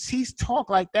 Like he's talk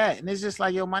like that, and it's just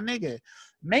like, yo, my nigga.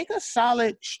 Make a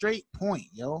solid straight point,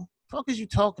 yo. Fuck is you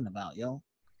talking about, yo?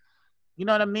 You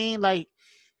know what I mean? Like,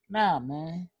 nah,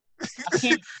 man. I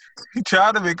can't. He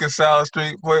tried to make a solid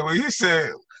straight point when he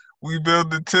said we built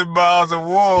the 10 miles of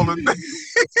wall. And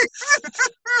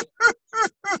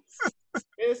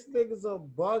This nigga's a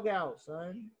bug out,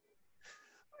 son.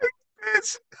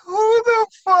 it's, who the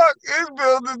fuck is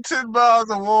building 10 miles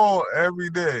of wall every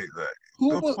day? Like,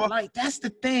 Who the would fuck? like? That's the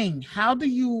thing. How do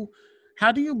you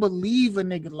believe a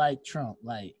nigga like Trump?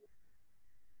 Like,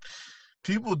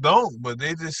 People don't, but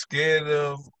they just scared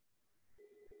of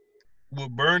with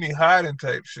Bernie hiding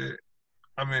type shit.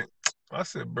 I mean, I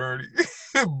said Bernie.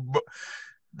 But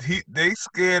they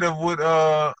scared of what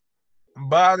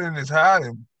Biden is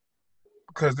hiding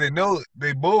because they know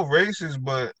they both racist,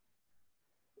 but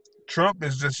Trump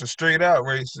is just a straight out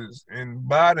racist, and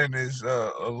Biden is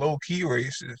a low key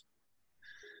racist.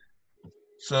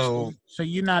 So so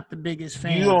you're not the biggest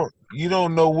fan. you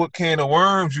don't know what can of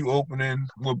worms you opening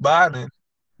with Biden,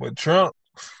 but Trump,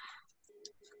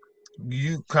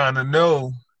 you kind of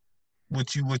know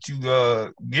what you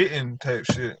getting type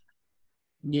shit.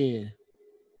 Yeah.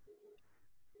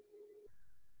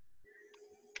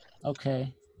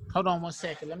 Okay. Hold on 1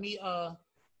 second. Let me I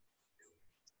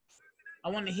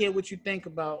want to hear what you think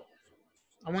about.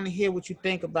 I want to hear what you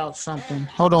think about something.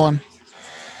 Hold on.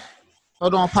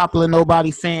 Hold on, Popular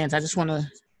Nobody fans. I just want to.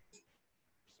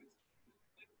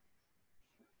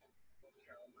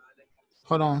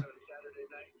 Hold on.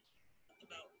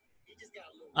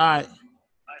 All right. I think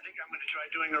I'm going to try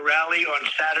doing a rally on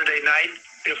Saturday night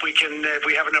if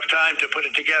we have enough time to put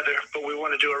it together. But we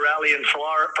want to do a rally in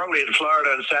Florida, probably in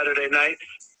Florida on Saturday night.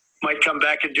 Might come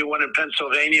back and do one in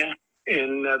Pennsylvania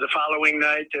in the following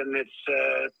night, and it's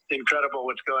incredible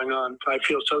what's going on. I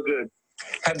feel so good.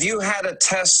 Have you had a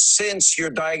test since your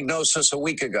diagnosis a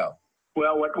week ago?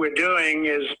 Well, what we're doing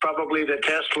is probably the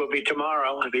test will be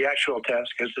tomorrow, the actual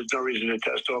test, because there's no reason to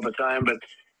test all the time. But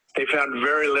they found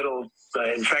very little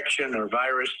infection or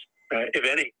virus, if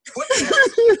any. What the hell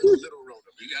is a little Rona?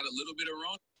 You got a little bit of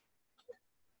Rona?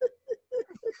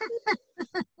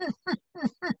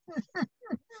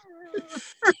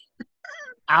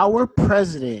 Our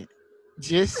president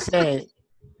just said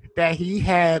that he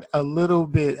had a little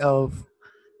bit of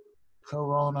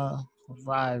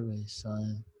coronavirus,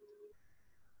 son.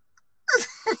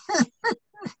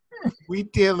 We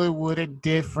dealing with a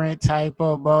different type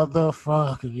of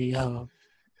motherfucker, yo.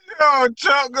 Yo,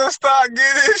 Chuck gonna start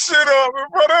getting his shit up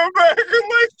and put him back in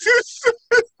like this.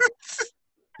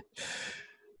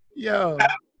 Yo,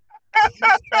 he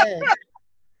said,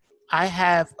 I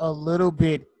have a little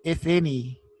bit, if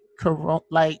any,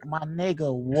 like my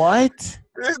nigga, what?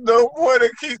 There's no point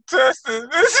to keep testing.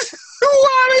 This is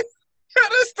why they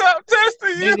gotta stop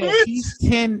testing you.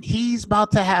 Nigga, he's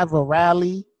about to have a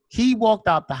rally. He walked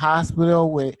out the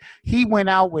hospital he went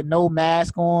out with no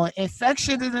mask on.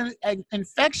 Infections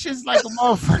like a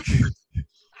motherfucker.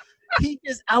 He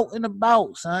just out and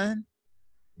about, son.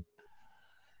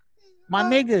 My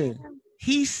nigga,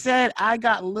 he said I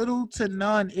got little to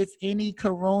none, if any,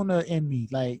 corona in me.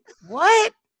 Like,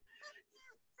 what?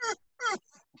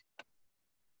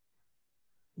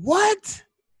 What?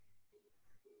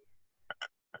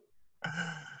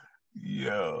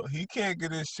 Yo, he can't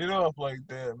get his shit off like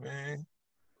that, man.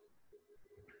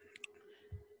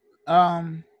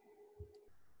 I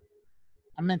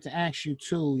meant to ask you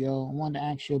too, yo. I wanted to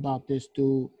ask you about this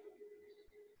dude.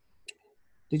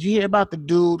 Did you hear about the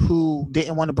dude who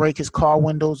didn't want to break his car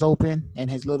windows open and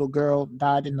his little girl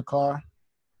died in the car?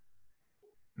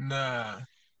 Nah.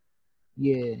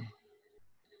 Yeah.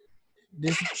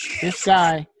 This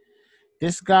guy,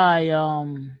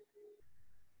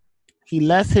 he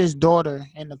left his daughter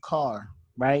in the car,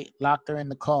 right? Locked her in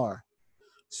the car.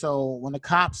 So when the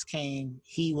cops came,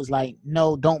 he was like,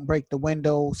 no, don't break the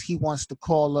windows. He wants to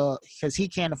call her because he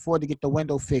can't afford to get the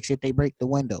window fixed if they break the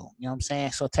window. You know what I'm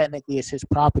saying? So technically it's his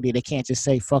property. They can't just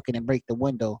say fuck it and break the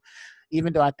window.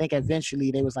 Even though I think eventually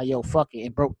they was like, yo, fuck it,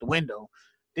 and broke the window.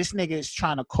 This nigga is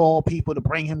trying to call people to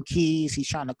bring him keys. He's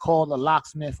trying to call the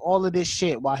locksmith, all of this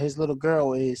shit while his little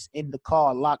girl is in the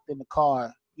car, locked in the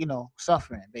car,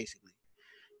 suffering basically.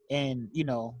 And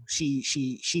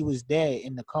she was dead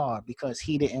in the car because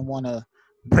he didn't want to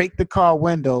break the car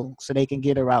window so they can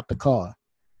get her out the car.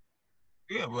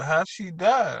 Yeah, but how'd she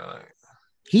die?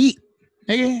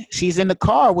 She's in the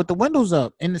car with the windows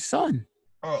up in the sun.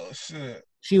 Oh shit.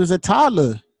 She was a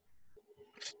toddler.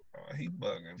 Oh, he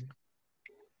bugging.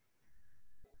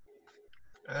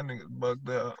 That nigga's bugged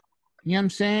out. You know what I'm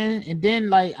saying? And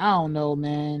then, I don't know,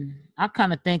 man. I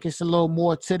kind of think it's a little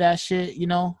more to that shit,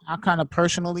 I kind of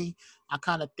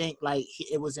think,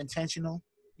 it was intentional.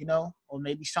 you know, or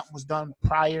maybe something was done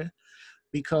prior,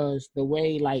 because the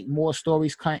way like more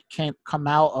stories can't come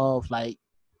out of like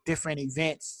different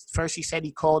events. First he said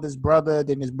he called his brother,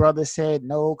 then his brother said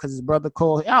no because his brother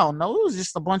called. I don't know. It was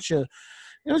just a bunch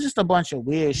of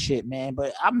weird shit, man.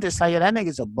 But I'm just like, yeah, that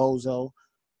nigga's a bozo,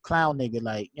 clown nigga,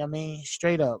 like, you know what I mean?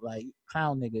 Straight up, like,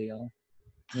 clown nigga, yo. You know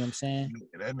what I'm saying?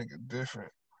 Yeah, that nigga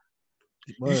different.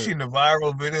 You Word. seen the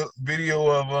viral video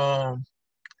of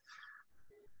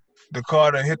the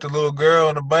car that hit the little girl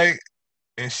on the bike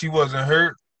and she wasn't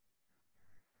hurt?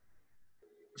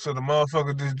 So the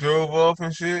motherfucker just drove off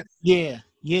and shit. Yeah.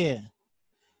 Nigga,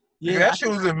 I that shit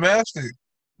think, was in Mastic.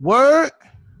 word.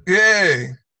 Yeah.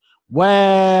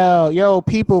 Well, yo,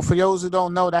 people, for those who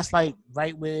don't know, that's like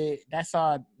right where, that's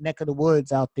our neck of the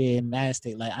woods out there in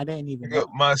Mastic. Like, I didn't even Nigga, know.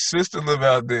 my sister live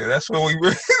out there. That's where we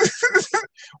went.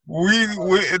 We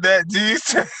went in that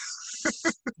G's.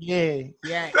 Yeah.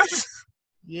 Man.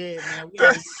 We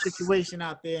had a situation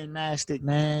out there in Mastic,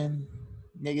 man.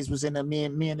 Niggas was in the me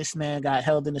and this man got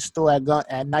held in the store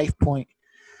at knife point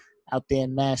out there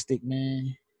in Mastic,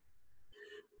 man.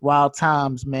 Wild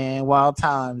times, man. Wild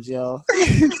times, yo.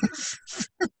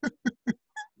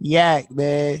 Yak,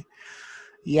 man.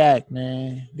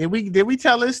 Did we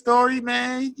tell this story,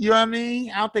 man? You know what I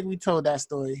mean? I don't think we told that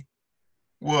story.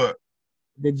 What?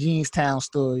 The Jeanstown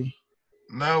story.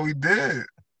 No, we did.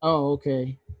 Oh,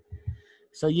 okay.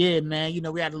 So yeah, man, you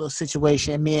know, we had a little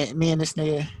situation. Me and this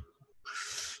nigga.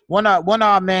 One of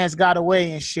our mans got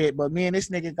away and shit, but me and this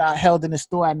nigga got held in the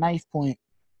store at knife point.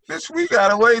 Bitch, we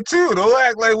got away too. Don't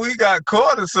act like we got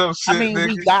caught or some shit, I mean, nigga.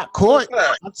 we got caught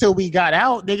until we got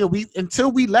out, nigga.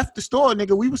 Until we left the store,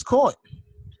 nigga, we was caught.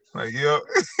 Like, yo,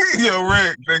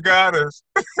 Rick, they got us.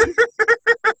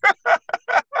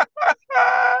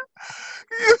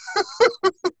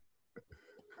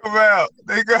 Come out.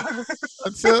 They got us.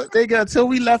 Until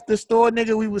we left the store,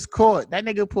 nigga, we was caught. That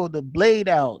nigga pulled the blade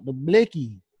out, the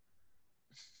blicky.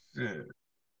 Shit.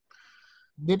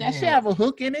 Did that shit have a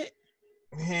hook in it?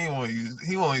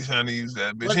 He won't trying to use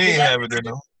that bitch. Look, he ain't have it in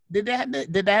him.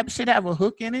 Did that shit have a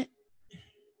hook in it?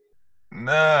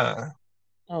 Nah.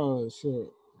 Oh shit.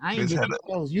 I ain't Bitch get had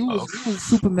those. You was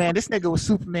Superman. This nigga was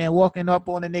Superman walking up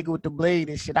on the nigga with the blade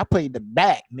and shit. I played the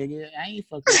back, nigga. I ain't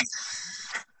fucking.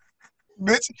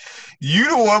 Bitch, you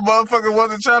the one motherfucker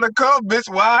wasn't trying to come, bitch.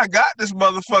 Why I got this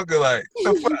motherfucker? Like,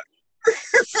 the fuck?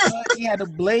 He had a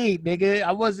blade, nigga.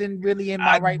 I wasn't really in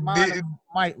my right mind.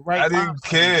 I didn't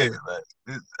care.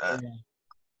 Like,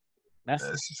 that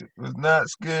shit was not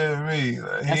scaring me.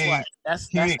 Like, that's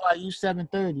why you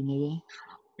 730, nigga.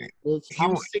 Bitch,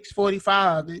 I'm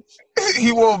 645, bitch.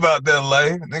 He won't about that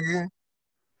life, nigga.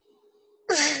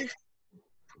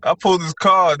 I pulled his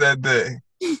car that day.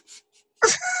 You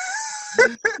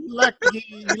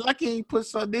lucky he put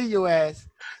something in your ass.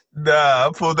 Nah,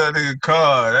 I pulled that nigga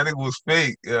car. That nigga was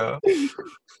fake, yo.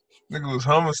 Nigga was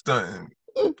Hummer stunting.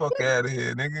 Fuck out of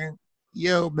here, nigga.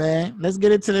 Yo, man, let's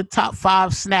get into the top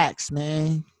 5 snacks,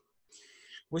 man.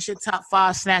 What's your top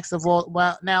 5 snacks of all?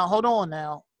 Well, now hold on.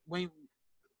 Now, all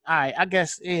right, I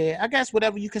guess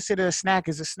whatever you consider a snack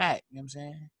is a snack. You know what I'm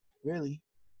saying? Really?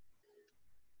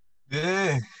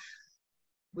 Yeah.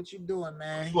 What you doing,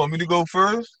 man? You want me to go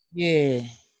first? Yeah.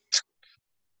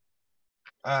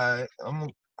 Alright,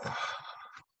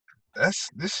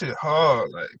 this shit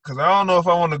hard, like, cause I don't know if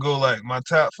I want to go like my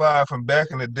top 5 from back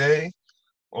in the day,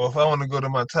 or if I want to go to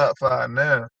my top 5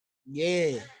 now.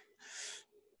 Yeah.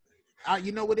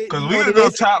 You know what it? Cause You we know what could it go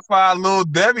is? top 5 little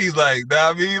Debbie's, like,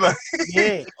 that. I mean, like.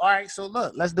 Yeah. All right. So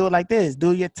look, let's do it like this.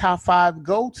 Do your top 5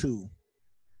 go to.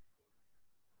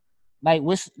 Like,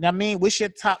 what's your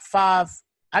top 5?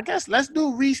 I guess let's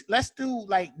do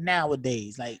like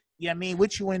nowadays. Like, I mean,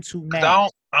 what you into now?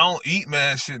 I don't eat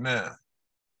mad shit now.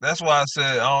 That's why I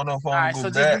said I don't know if I want to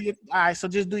go back. So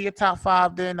just do your top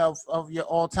 5 then of your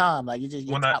all time. Like, you just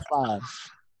your top 5. All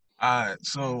right,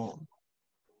 so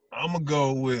I'm gonna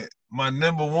go with my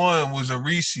number 1 was a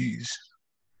Reese's.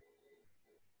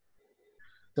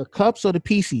 The cups or the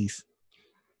pieces?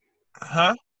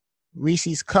 Huh?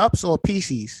 Reese's cups or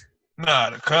pieces? Nah,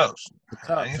 the cups. The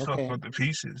cups. I ain't fucking with the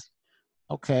pieces.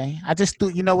 Okay. I just threw.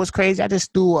 You know what's crazy? I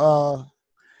just threw a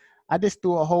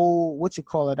whole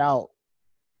out.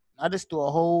 I just threw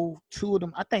a whole 2 of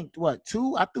them. I think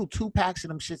two? I threw 2 packs of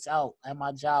them shits out at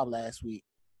my job last week.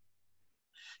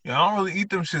 Yeah, I don't really eat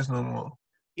them shits no more.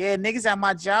 Yeah, niggas at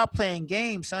my job playing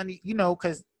games, son. You know,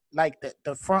 cause like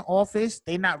the front office,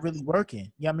 they not really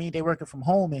working. You know what I mean? They working from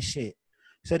home and shit.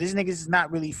 So these niggas is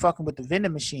not really fucking with the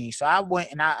vending machine. So I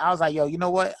went and I was like, yo, you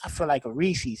know what? I feel like a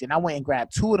Reese's. And I went and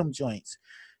grabbed 2 of them joints.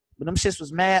 but them shits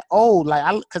was mad old.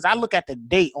 Like cause I look at the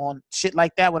date on shit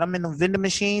like that when I'm in the vending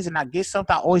machines and I get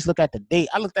something. I always look at the date.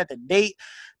 I looked at the date.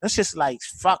 Them shits like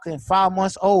fucking 5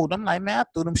 months old. I'm like, man, I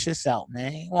threw them shits out,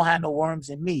 man. Ain't won't have no worms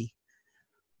in me.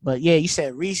 But yeah, you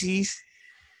said Reese's.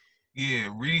 Yeah,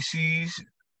 Reese's.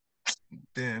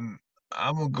 Then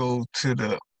I'm gonna go to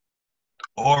the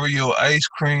Oreo ice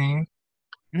cream.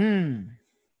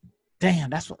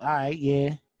 Damn, that's what. All right,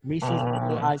 yeah. Reese's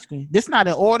Oreo Um, ice cream. This not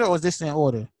in order, or is this in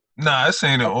order? nah, this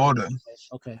ain't in Okay, order.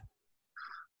 okay.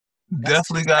 That's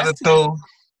two. Definitely That's gotta two. throw.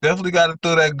 Definitely gotta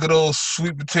throw that good old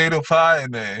sweet potato pie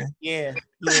in there. Yeah,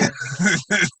 yeah,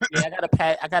 yeah.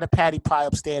 I got a patty pie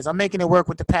upstairs. I'm making it work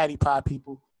with the patty pie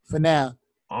people for now.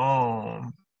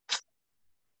 um,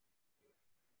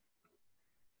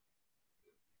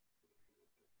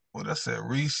 what I said,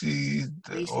 Reese's,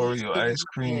 the Reese's Oreo cookies. ice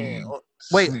Yeah. cream,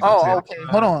 Wait. sweet Oh, potato okay.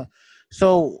 Hold pie. on.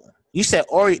 So you said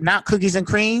Oreo, not cookies and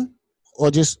cream,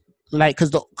 or just like because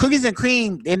the cookies and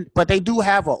cream, but they do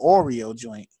have an Oreo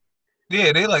joint.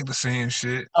 Yeah, they like the same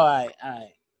shit. All right, all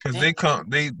right. Cause Damn. they come,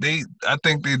 I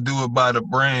think they do it by the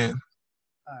brand.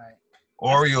 All right.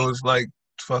 Oreo is like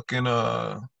fucking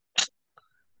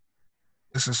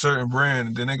it's a certain brand,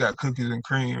 and then they got cookies and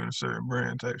cream and a certain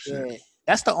brand type shit. Yeah,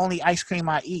 that's the only ice cream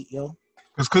I eat, yo.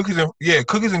 Cause cookies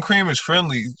and cream is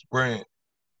Friendly's brand,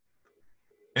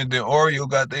 and then Oreo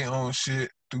got their own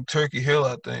shit through Turkey Hill,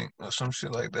 I think, or some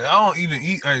shit like that. I don't even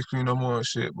eat ice cream no more and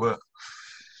shit, but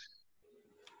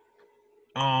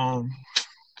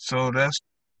so that's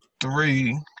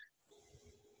 3.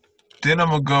 Then I'm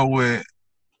gonna go with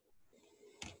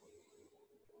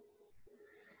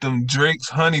them Drake's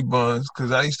honey buns,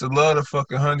 cause I used to love the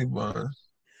fucking honey buns.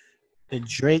 The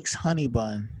Drake's honey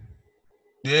bun.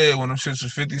 Yeah, when them shits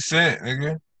was 50 cent,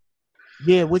 nigga.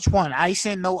 Yeah, which one?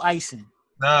 Icing, no icing.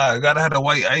 Nah, I gotta have the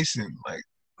white icing. Like,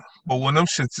 but when them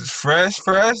shits is fresh,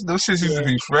 them shits used to Yeah,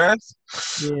 be fresh.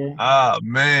 yeah, Ah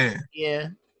man. yeah.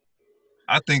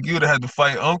 I think you'd have had to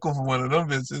fight Uncle for one of them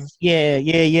bitches. Yeah.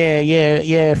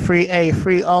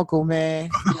 Free Uncle, man.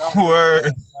 Free Uncle,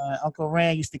 Word. Uncle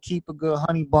Rand used to keep a good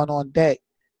honey bun on deck.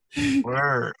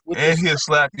 Word. With And the he'll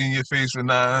slap you in your face for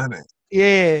 900.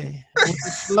 yeah,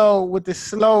 with the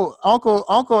slow.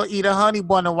 Uncle eat a honey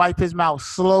bun and wipe his mouth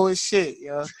slow as shit,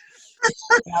 yo.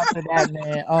 After that,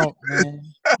 man, Unc,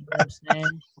 man. You know what I'm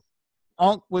saying?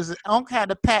 Unc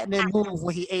had a patented move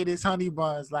when he ate his honey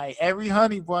buns. Like every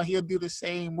honey bun, he'll do the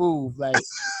same move. Like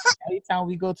every time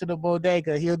we go to the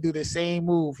bodega, he'll do the same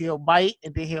move. He'll bite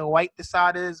and then he'll wipe the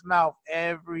side of his mouth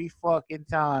every fucking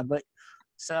time. But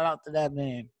shout out to that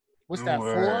man. What's that, 4?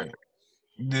 Word.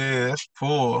 Yeah, that's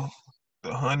 4.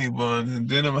 The honey buns. And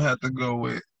then I'm gonna have to go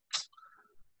with,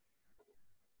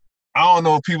 I don't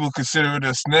know if people consider it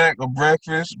a snack or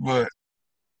breakfast, but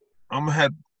I'm gonna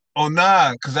have, oh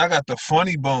nah, cause I got the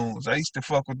funny bones. I used to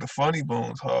fuck with the funny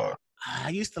bones hard. I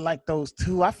used to like those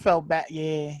too. I felt bad.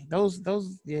 Yeah,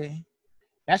 yeah.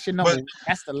 That's your number. But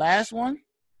That's the last one.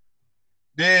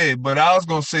 yeah, but I was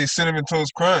gonna say cinnamon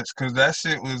toast crunch because that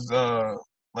shit was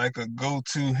like a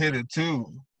go-to hitter too.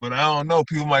 But I don't know.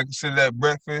 People might consider that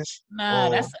breakfast. Nah,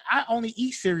 Or I only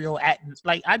eat cereal at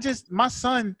like my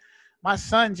son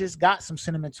just got some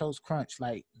cinnamon toast crunch.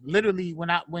 Like literally when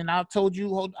I told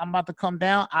you I'm about to come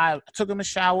down, I took him a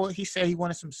shower. He said he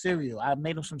wanted some cereal. I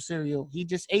made him some cereal. He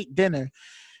just ate dinner.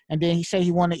 And then he said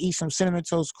he wanted to eat some cinnamon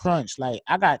toast crunch. Like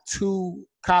I got 2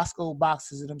 Costco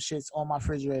boxes of them shits on my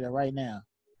refrigerator right now.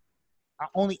 I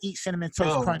only eat cinnamon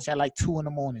toast crunch at like 2 in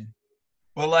the morning.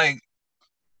 but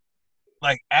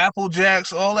like Apple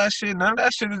Jacks, all that shit. None of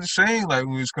that shit is the same. Like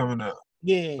when we was coming up.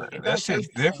 Yeah, Like, it that don't shit's taste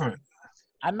the different. same.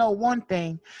 I know one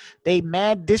thing, they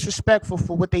mad disrespectful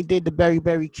for what they did to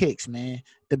Berry Kicks, man.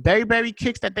 The Berry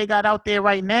Kicks that they got out there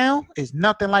right now is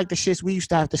nothing like the shits we used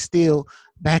to have to steal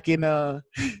back in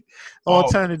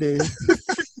alternative.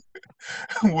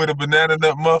 With a banana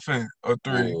nut muffin or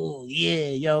 3. Oh yeah,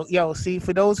 yo. See,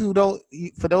 for those of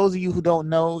you who don't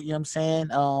know, you know what I'm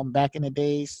saying. Back in the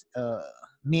days,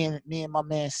 me and my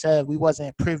man Sev, we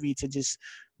wasn't privy to just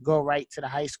go right to the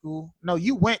high school. No,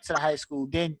 you went to the high school.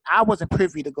 Then I wasn't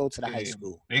privy to go to the high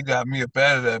school. They got me up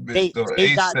out of that bitch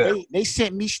though. They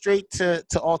sent me straight to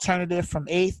alternative from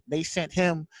 8th. They sent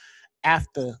him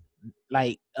after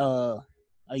like a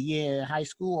year in high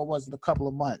school, or was it a couple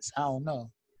of months? I don't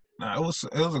know. Nah, it was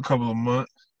a couple of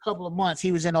months.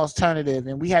 He was in alternative,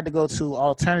 and we had to go to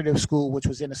alternative school, which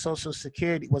was in the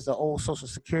the old social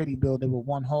security building with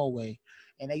one hallway,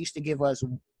 and they used to give us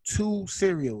 2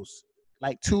 cereals,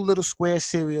 like 2 little square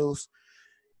cereals,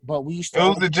 but we used to It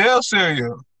was the jail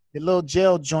cereal. The little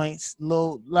gel joints,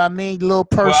 little Well,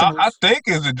 personals. I think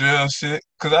it's a drill shit.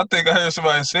 Cause I think I heard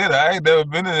somebody say that. I ain't never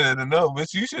been in there to know,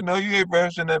 bitch. You should know you ain't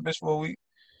brushing that bitch for a week.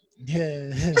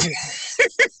 Yeah.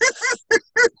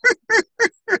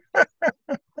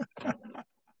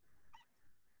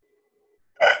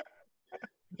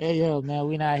 Hey yo, man,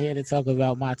 we not here to talk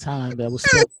about my time that was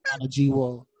spent on a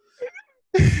G-Wall.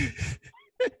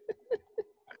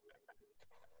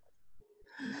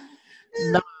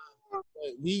 No,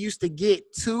 we used to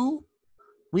get two.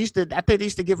 I think they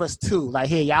used to give us two. Like,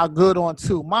 here, y'all good on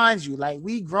two. Mind you, like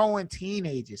we growing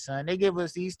teenagers, son. They give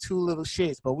us these two little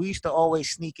shits, but we used to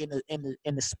always sneak in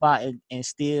the spot and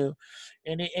steal.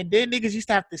 And then niggas used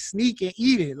to have to sneak and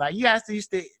eat it. Like you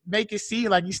used to make it seem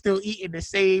like you still eating the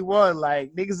same one.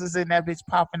 Like niggas is in that bitch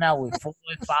popping out with 4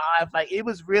 and 5. Like it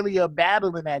was really a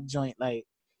battle in that joint. Like,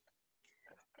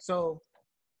 so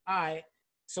all right.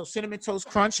 So Cinnamon Toast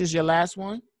Crunch is your last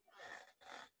one.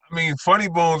 I mean, Funny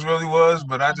Bones really was,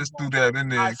 but I just threw that in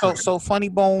there. Right, so Funny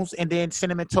Bones and then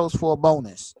Cinnamon Toast for a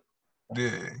bonus.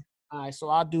 Yeah. All right, so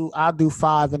I'll do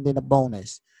 5 and then a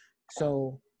bonus.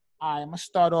 So all right, I'm gonna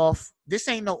start off. This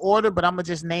ain't no order, but I'm gonna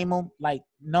just name them, like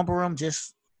number them.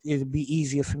 Just it'll be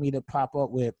easier for me to pop up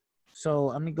with. So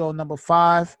let me go number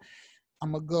 5.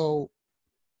 I'm gonna go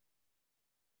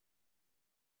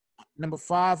number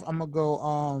 5.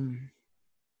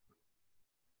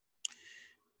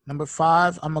 Number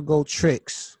 5. I'm gonna go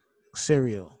Trix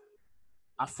cereal.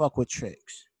 I fuck with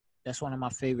Trix. That's one of my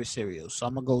favorite cereals. So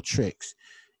I'm gonna go Trix.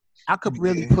 I could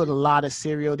really put a lot of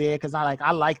cereal there because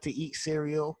I like to eat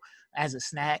cereal as a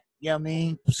snack. You know what I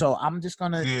mean? So I'm just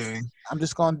gonna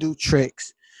do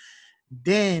Trix.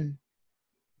 Then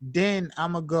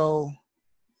I'm gonna go.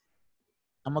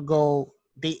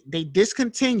 They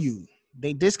discontinued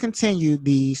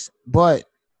these, but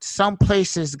some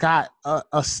places got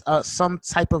some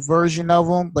type of version of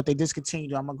them, but they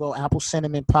discontinued. I'm gonna go apple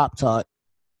cinnamon Pop-Tart.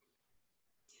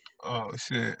 Oh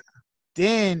shit.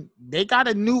 Then they got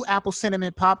a new apple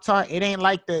cinnamon Pop-Tart. It ain't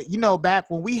like back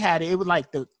when we had it, it was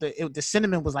like the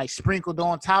cinnamon was like sprinkled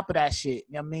on top of that shit.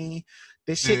 You know what I mean?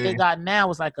 The shit they got now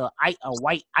is like a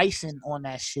white icing on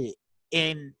that shit.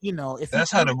 And if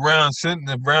that's how the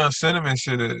brown cinnamon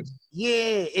shit is.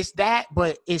 Yeah, it's that,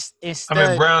 but it's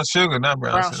brown sugar, not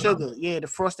brown cinnamon. Sugar. Yeah, the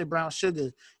frosted brown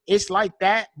sugar. It's like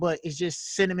that, but it's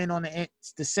just cinnamon on the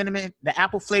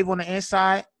apple flavor on the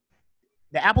inside.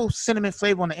 The apple cinnamon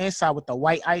flavor on the inside with the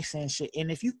white ice and shit. And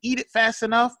if you eat it fast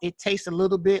enough, it tastes a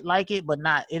little bit like it, but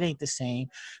it ain't the same.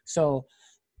 So,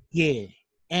 yeah.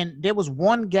 And there was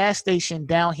one gas station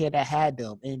down here that had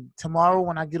them. And tomorrow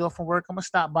when I get off from work, I'm going to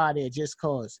stop by there just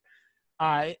cause.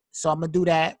 All right. So I'm going to do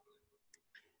that.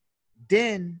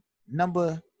 Then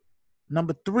number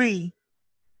 3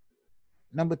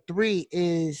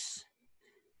 is,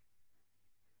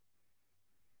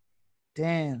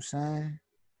 damn, son.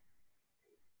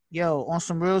 Yo, on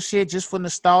some real shit, just for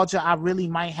nostalgia, I really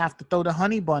might have to throw the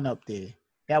honey bun up there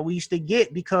that we used to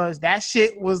get because that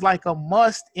shit was like a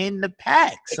must in the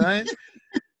pack, son.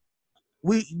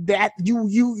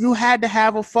 You had to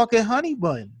have a fucking honey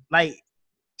bun. Like,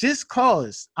 just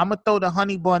cause. I'm gonna throw the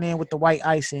honey bun in with the white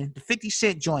icing, the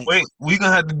 50-cent joint. Wait, we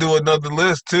gonna have to do another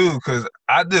list too, cause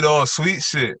I did all sweet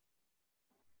shit.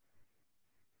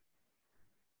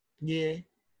 Yeah.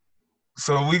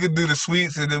 So we could do the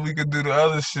sweets and then we could do the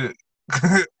other shit.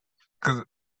 Cause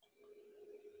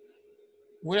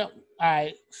well, all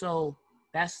right. So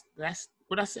that's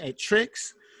what I said.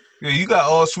 Tricks. Yeah, you got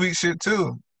all sweet shit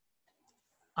too.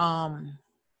 Hold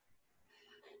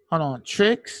on.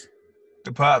 Tricks.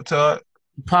 The Pop-Tarts.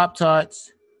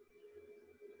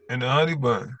 And the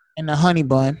honey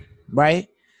bun. Right?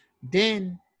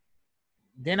 Then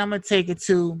I'm gonna take it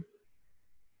to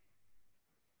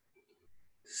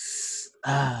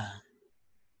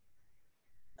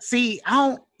see,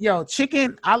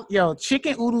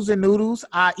 chicken oodles and noodles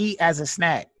I eat as a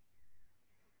snack.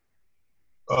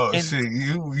 Oh, shit,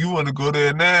 you want to go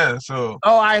there now, so.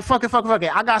 Oh, all right, fuck it.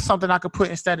 I got something I could put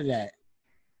instead of that.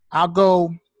 I'll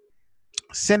go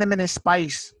cinnamon and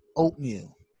spice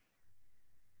oatmeal.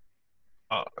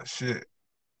 Oh, shit.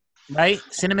 Right?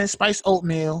 Cinnamon spice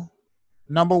oatmeal.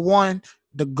 Number 1,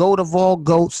 the goat of all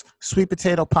goats, sweet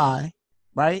potato pie.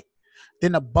 Right?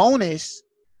 Then the bonus,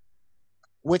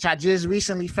 which I just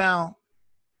recently found,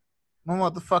 my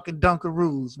motherfucking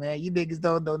Dunkaroos, man. You niggas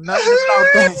don't know nothing about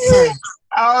that shit.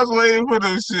 I was waiting for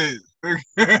this shit.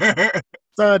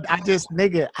 So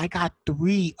I got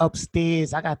 3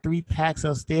 upstairs. I got 3 packs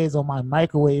upstairs on my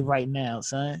microwave right now,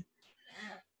 son.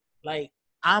 Like,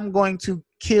 I'm going to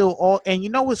kill all. And you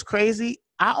know what's crazy?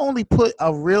 I only put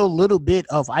a real little bit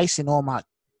of icing on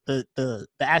the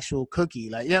actual cookie.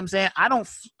 Like, you know what I'm saying?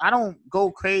 I don't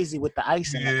go crazy with the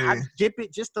icing. Like, I Yeah. dip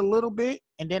it just a little bit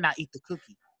and then I eat the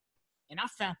cookie. And I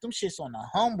found them shits on the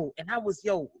humble. And I was,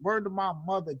 word to my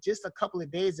mother, just a couple of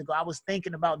days ago, I was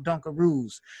thinking about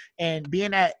Dunkaroos. And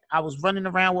being that I was running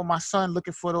around with my son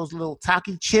looking for those little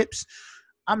Taki chips,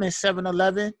 I'm in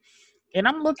 7-Eleven. And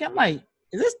I'm like,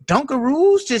 is this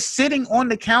Dunkaroos just sitting on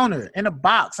the counter in a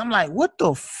box? I'm like, what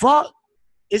the fuck?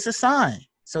 It's a sign.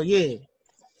 So, yeah.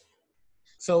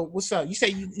 So, what's up? You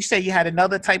say you had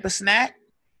another type of snack?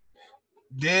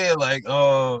 Yeah, like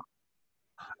I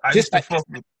Just used to like fuck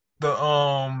with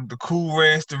the Cool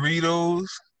Ranch Doritos,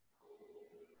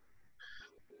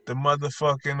 the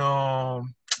motherfucking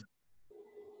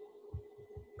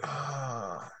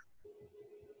uh,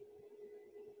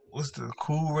 what's the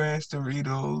Cool Ranch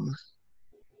Doritos?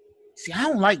 see, I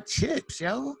don't like chips,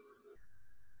 yo.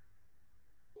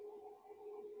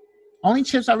 Only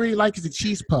chips I really like is the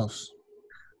cheese puffs.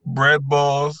 Bread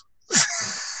balls.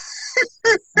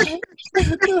 What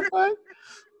the fuck?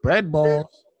 Bread balls.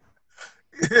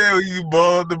 Yeah, when you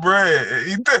ball the bread and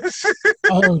eat that shit.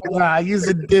 Oh, nah, I use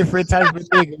a different type of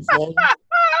nigga, son.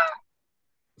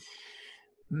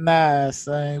 Nah,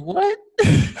 son. What?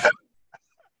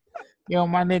 Yo,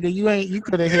 my nigga, you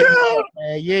could have hit me up,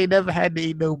 man. You ain't never had to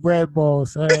eat no bread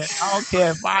balls, son. I don't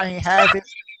care if I ain't have it.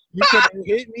 You could have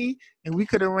hit me, and we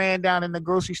could have ran down in the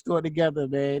grocery store together,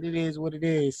 man. It is what it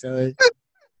is, son.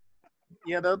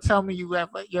 Yeah, don't tell me you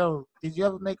ever. Yo, did you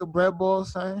ever make a bread ball,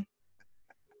 son?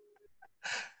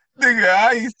 Nigga,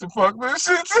 I used to fuck this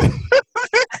shit too.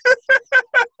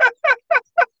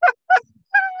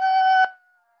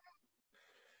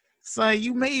 Son,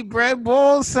 you made bread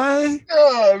balls, son?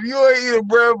 Yo, if you ain't eat a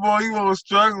bread ball, you won't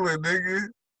struggling, nigga.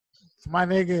 My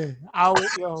nigga,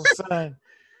 son.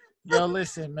 Yo,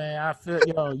 listen, man. I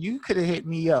feel, you could have hit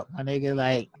me up, my nigga.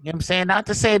 Like, you know what I'm saying? Not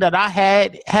to say that I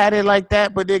had it like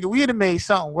that, but nigga, we'd have made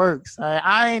something work. Son.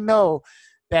 I ain't know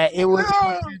that it was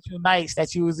potential nights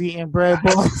that you was eating bread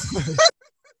balls.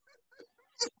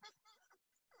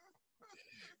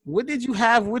 What did you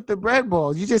have with the bread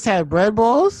balls? You just had bread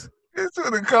balls? It's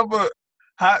with a cup of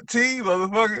hot tea,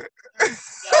 motherfucker.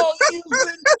 Yo, you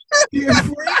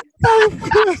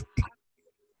different.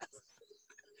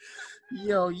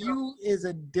 Yo, you is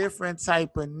a different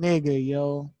type of nigga,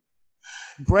 yo.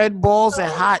 Bread balls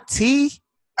and hot tea?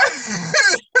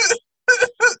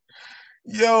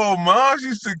 Yo, moms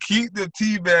used to keep the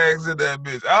tea bags in that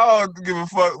bitch. I don't give a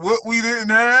fuck what we didn't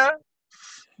have,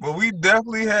 but we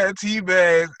definitely had tea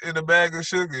bags in a bag of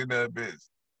sugar in that bitch.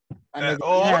 My At nigga,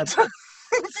 all times.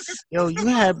 you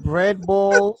had bread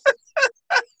balls.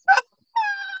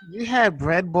 You had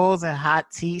bread balls and hot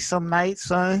tea some nights,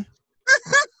 son.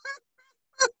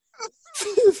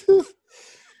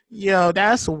 Yo,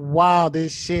 that's wild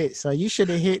as shit. So you should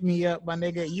have hit me up, my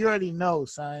nigga. You already know,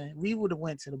 son. We would have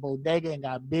went to the bodega and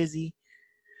got busy.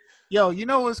 Yo, you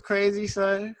know what's crazy,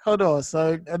 son? Hold on,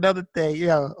 son. Another thing,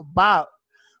 Bob.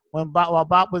 While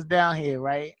Bob was down here,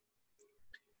 right?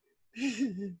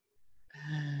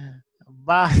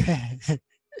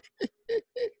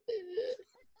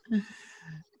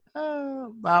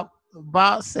 Bob,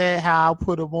 Bob said how I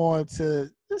put him on to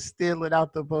steal it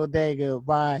out the bodega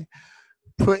by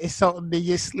putting something in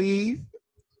your sleeve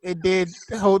and then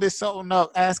holding something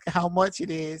up, asking how much it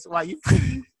is while you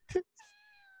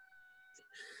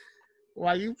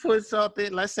put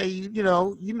something. Let's say you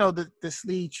know the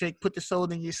sleeve trick. Put the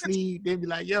soda in your sleeve, then be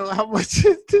like, "Yo, how much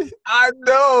is this?" I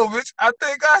know, bitch. I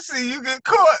think I see you get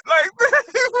caught like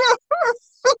that.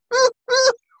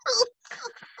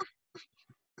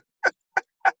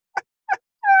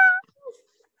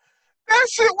 That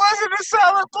shit wasn't a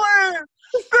solid plan.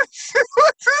 That shit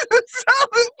wasn't a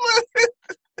solid plan.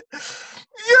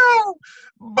 Yo,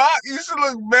 Bach used to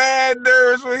look mad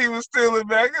nervous when he was stealing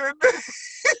back in the day.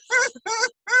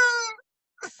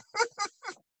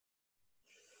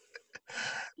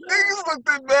 Niggas looked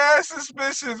at mad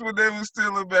suspicious when they was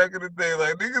stealing back in the day.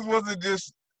 Like, niggas wasn't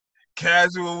just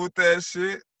casual with that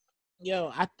shit.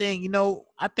 Yo, I think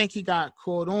he got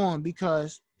caught on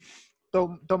because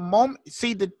the moment,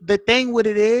 see, the thing with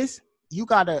it is, you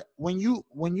gotta, when you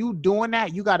doing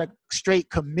that, you gotta straight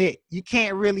commit. You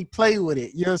can't really play with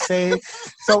it. You know what I'm saying?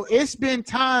 So it's been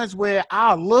times where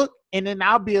I'll look and then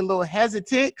I'll be a little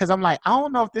hesitant because I'm like, I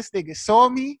don't know if this nigga saw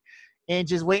me and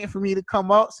just waiting for me to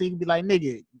come up so you can be like,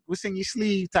 nigga, what's in your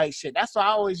sleeve type shit. That's why I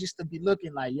always used to be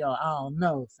looking like, yo, I don't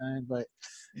know, son. But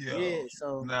Yo, yeah,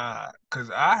 so nah, cause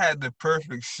I had the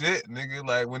perfect shit, nigga.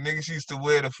 Like when niggas used to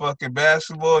wear the fucking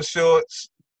basketball shorts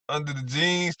under the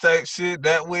jeans type shit,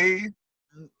 that wave.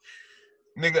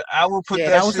 Nigga, I would put yeah,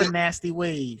 that that was shit. a nasty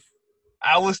wave.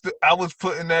 I was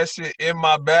putting that shit in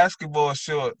my basketball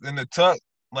shorts in the tuck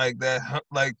like that,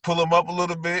 like pull them up a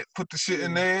little bit, put the shit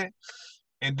in there,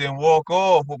 and then walk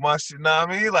off with my shit. Know what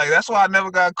I mean? Like that's why I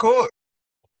never got caught.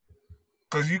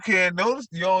 Cause you can't notice,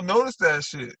 you don't notice that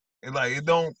shit. It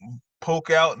don't poke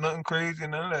out nothing crazy,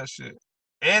 none of that shit.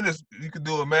 And you can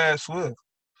do it mad swift.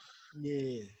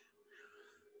 Yeah.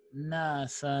 Nah,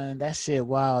 son, that shit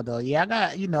wild though. Yeah, I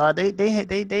got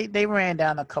they ran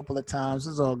down a couple of times.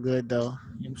 It's all good though. You know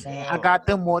what I'm saying? I got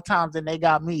them more times than they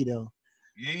got me though.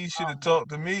 Yeah, you should have talked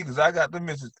to me because I got them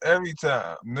misses every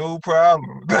time. No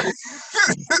problem.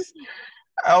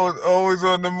 I was always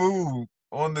on the move,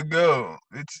 on the go.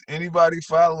 It's anybody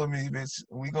following me, bitch.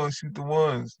 We gonna shoot the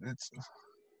ones.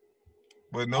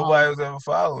 But nobody was ever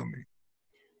following me.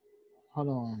 Hold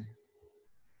on.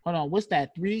 What's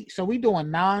that? 3? So we doing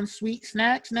non-sweet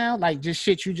snacks now? Like just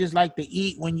shit you just like to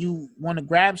eat when you want to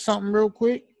grab something real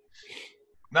quick?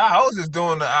 Nah, I was just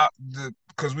doing the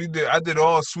because I did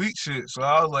all sweet shit. So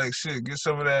I was like, shit, get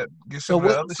some of that other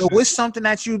shit. So what's something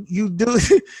that you do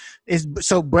is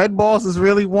so bread balls is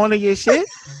really one of your shit?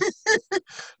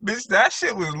 Bitch, that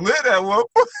shit was lit at one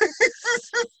point.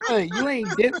 Hey, you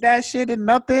ain't dipped that shit in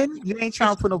nothing? You ain't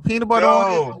trying to put no peanut butter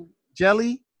on it, no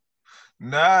jelly?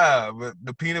 Nah, but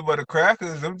the peanut butter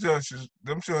crackers, them joints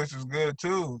is good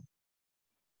too.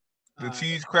 The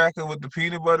cheese cracker with the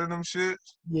peanut butter, them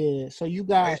shits. Yeah. So you I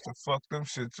got. used to fuck them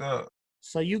shits up.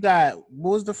 So you got.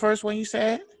 What was the first one you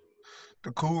said?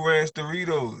 The Cool Ranch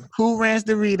Doritos. Cool Ranch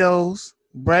Doritos,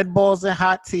 bread balls and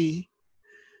hot tea,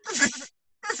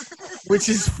 which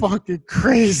is fucking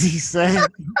crazy, son.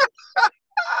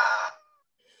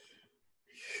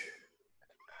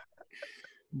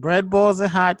 Bread balls and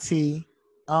hot tea.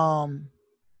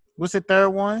 What's the third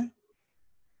one?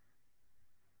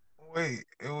 Wait,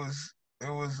 it was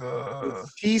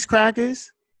cheese crackers.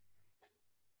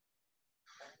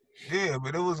 Yeah,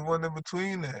 but it was one in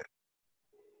between that.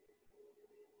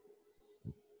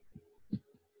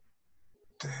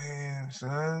 Damn,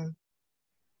 son.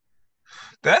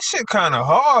 That shit kind of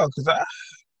hard because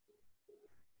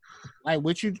like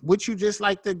what you just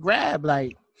like to grab,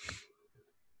 like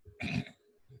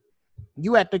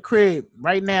you at the crib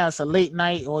right now, it's a late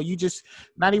night, or you just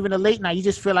not even a late night, you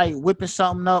just feel like whipping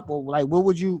something up, or like what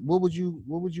would you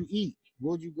eat?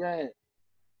 What would you grab?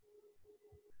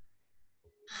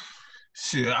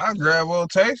 Shit, I grab all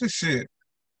types of shit.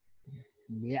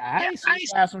 Yeah, I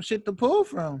have some shit to pull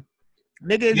from.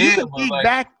 Nigga, if you could dig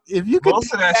back,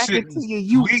 most of that shit into your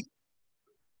youth, sweet.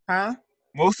 Huh?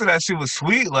 Most of that shit was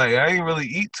sweet. Like I ain't really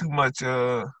eat too much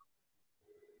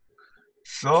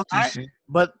salty shit.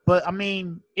 But I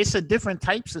mean, it's a different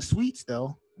types of sweets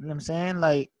though. You know what I'm saying?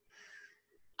 Like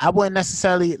I wouldn't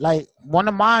necessarily like one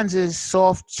of mine's is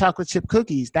soft chocolate chip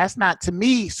cookies. That's not, to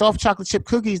me, soft chocolate chip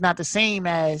cookies not the same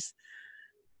as,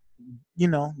 you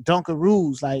know,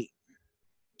 Dunkaroos, like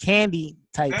candy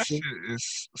type that shit. Shit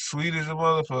is sweet as a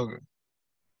motherfucker.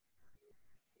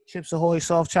 Chips Ahoy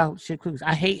soft chocolate chip cookies.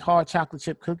 I hate hard chocolate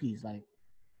chip cookies. Like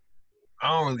I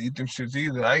don't really eat them shits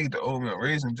either. I eat the oatmeal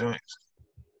raisin joints.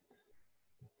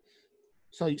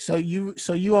 So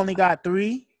you only got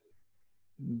 3?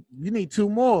 You need 2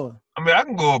 more. I mean, I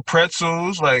can go with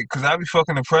pretzels, like, cause I be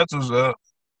fucking the pretzels up,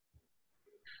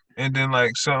 and then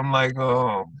like something like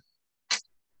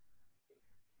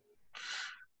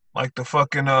the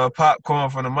fucking popcorn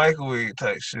from the microwave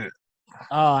type shit.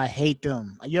 Oh, I hate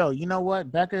them. Yo, you know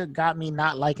what? Becca got me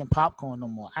not liking popcorn no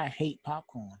more. I hate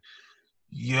popcorn.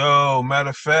 Yo,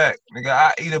 matter of fact,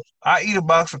 nigga, I eat a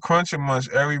box of Crunch Munch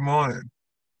every morning.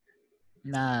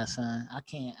 Nah, son, I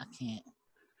can't.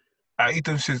 I eat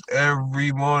them shits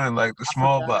every morning, like the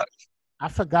small box. I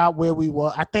forgot where we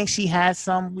were. I think she had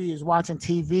some. We was watching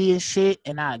TV and shit,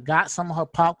 and I got some of her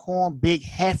popcorn, big,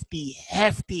 hefty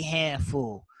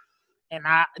handful. And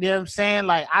you know what I'm saying?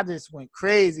 Like, I just went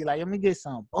crazy. Like, let me get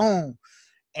some. Boom.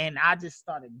 And I just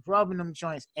started grubbing them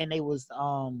joints. And it was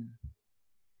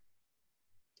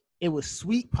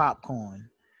sweet popcorn.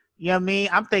 You know what I mean?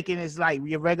 I'm thinking it's like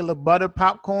your regular butter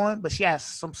popcorn, but she has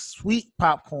some sweet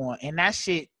popcorn. And that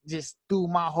shit just threw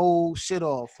my whole shit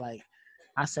off. Like,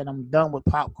 I said, I'm done with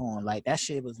popcorn. Like, that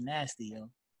shit was nasty, yo.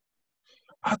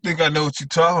 I think I know what you're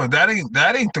talking about.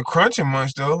 That ain't the Crunch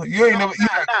Munch though. You ain't never. Nah.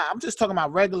 I'm just talking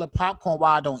about regular popcorn.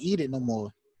 Why I don't eat it no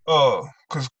more. Oh,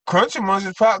 cause Crunch Munch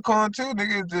is popcorn too.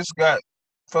 Nigga just got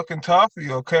fucking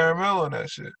toffee or caramel on that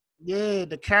shit. Yeah,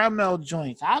 the caramel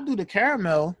joints. I'll do the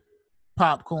caramel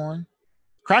popcorn.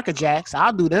 Cracker Jacks.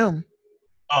 I'll do them.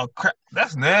 Oh crap,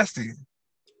 that's nasty.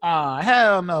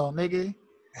 Hell no, nigga.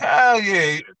 Hell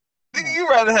yeah, nigga. You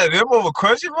rather have them over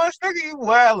Crunch Munch, nigga? You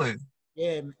wildin'.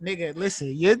 Yeah, nigga,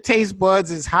 listen, your taste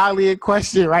buds is highly in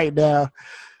question right now.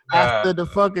 After the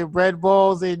fucking bread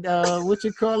balls and what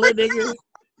you call it, nigga?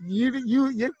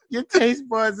 Your taste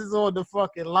buds is on the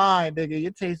fucking line, nigga.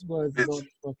 Your taste buds is on the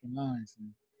fucking line.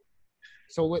 Son.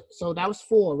 So what? So that was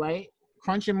 4, right?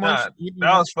 Crunch and Munch. Nah,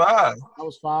 that was 5. That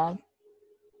was 5. All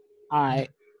right.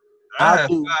 I I'll had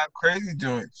do. 5 crazy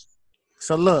joints.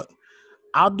 So look,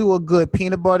 I'll do a good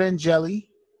peanut butter and jelly.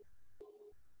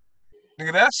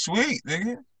 Nigga, that's sweet,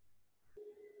 nigga.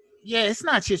 Yeah, it's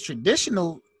not your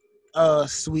traditional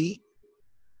sweet.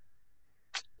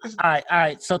 All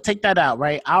right. So take that out,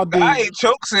 right? I'll do. I ate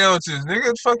choke sandwiches, nigga.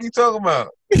 What the fuck you talking about?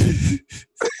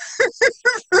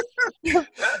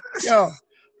 Yo,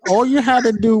 all you had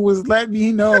to do was let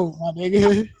me know, my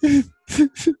nigga.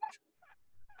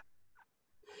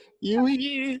 you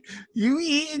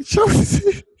eating choke.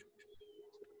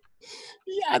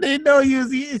 Yeah, I didn't know you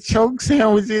was eating choke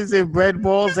sandwiches and bread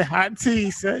balls and hot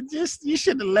tea, son. Just you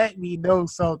should have let me know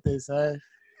something, son.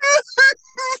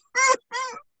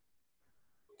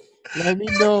 Let me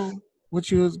know what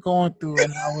you was going through,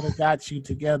 and I would have got you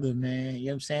together, man. You know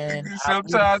what I'm saying?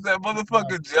 Sometimes that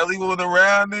motherfucking jelly one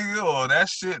around, nigga, or that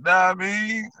shit, nah, I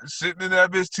mean, sitting in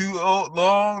that bitch too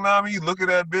long, nah, I mean, you look at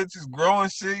that bitch, it's growing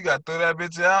shit, you gotta throw that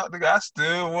bitch out, nigga, I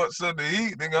still want something to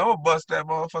eat, nigga, I'm gonna bust that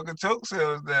motherfucking choke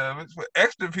sandwich down, bitch, put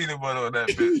extra peanut butter on that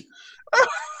bitch.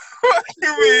 What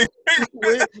you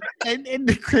mean? and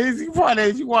the crazy part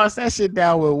is you wash that shit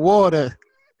down with water.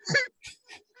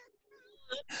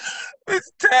 Bitch,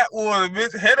 tap water,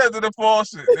 bitch, head under the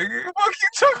faucet, nigga, what you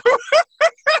talking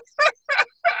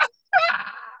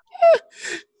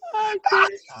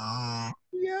about?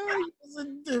 Yo, he's a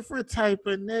different type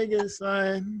of nigga,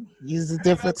 son. He's a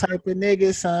different type of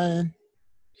nigga, son.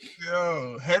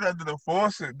 Yo, head under the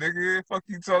faucet, nigga. What the fuck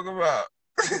you talking about?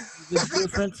 He's a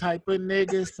different type of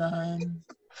nigga, son.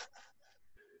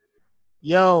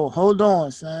 Yo, hold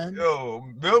on, son. Yo,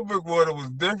 Millbrook water was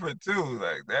different too.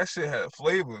 Like that shit had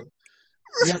flavor.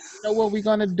 Yo, you know what we're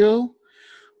gonna do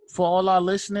for all our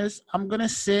listeners? I'm gonna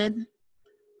send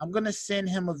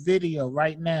him a video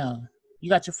right now. You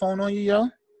got your phone on you, yo?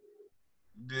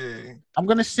 Yeah. I'm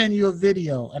gonna send you a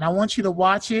video, and I want you to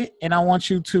watch it, and I want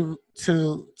you to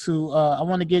I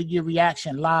want to get your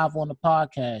reaction live on the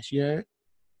podcast. You heard?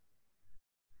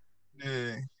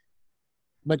 Yeah.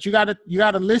 But you gotta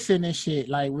listen and shit.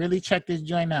 Like really check this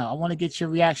joint out. I want to get your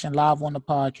reaction live on the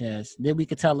podcast. Then we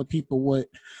can tell the people what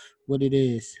it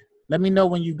is. Let me know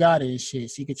when you got it and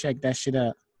shit, so you can check that shit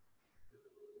out.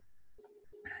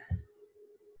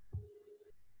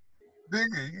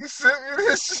 Nigga, you sent me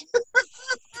this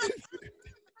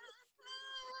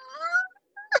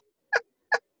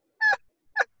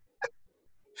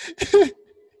shit.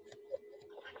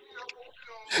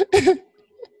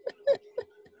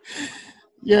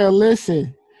 Yeah,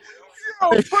 listen. Yo,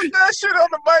 put that shit on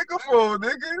the microphone,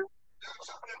 nigga.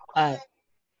 All right.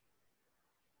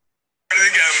 They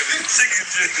got me this chicken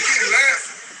shit. You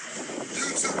laughing. You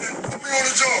took that. Put me on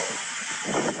the jaw.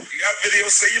 You got video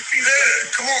say your piece. Yeah,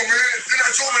 come on, man. Then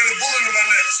I told me the bullet in my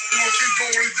neck. So you gonna keep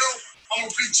going with it, Joe? I'm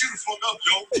gonna beat you the fuck up,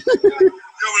 yo. You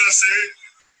know what I said?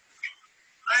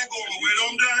 I ain't going nowhere.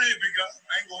 Don't down here, big guy.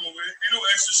 I ain't going nowhere. Ain't no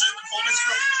extra shit. The phone is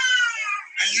coming.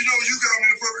 And you know you got me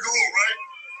in the perfect hole, right?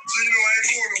 So you know I ain't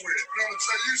going nowhere. But I'm gonna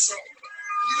tell you something.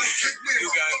 You gonna kick me in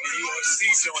my mouth. You got the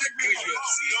UFC on a good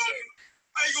UFC show.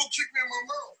 How you gonna kick me in my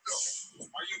mouth, though?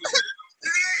 Are you legit?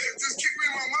 Yeah, just kick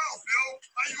me in my mouth, yo.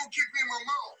 How you gonna kick me in my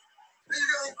mouth? Then you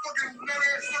got a fucking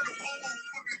nut-ass fucking polo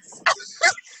fucking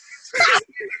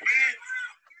man.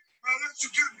 Now let you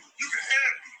get me. You can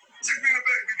have me. Take me in the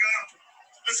back, big guy.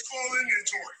 Let's call in there,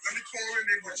 Tory. Let me call in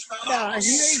there with you. Nah,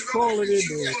 he ain't calling in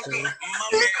there, son.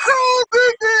 He called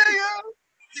in there, yo.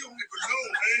 He don't even know,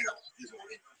 man. He don't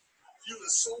even. You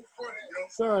was so funny, yo.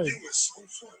 Sorry. You was so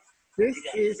funny. This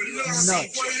is But you know how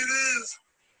nuts. funny it is?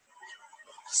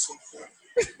 So funny.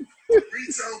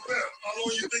 Retail theft. How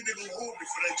long you think they're gonna hold me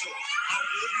for that job? I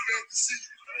will be back to see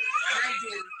you. And I'm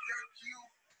doing it.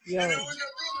 Yo. You know when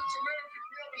you're doing it, Jamaica,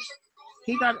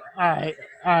 He got all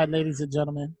right, ladies and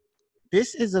gentlemen.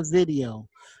 This is a video.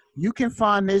 You can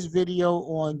find this video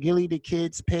on Gilly the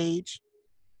Kid's page.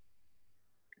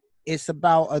 It's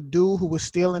about a dude who was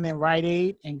stealing in Rite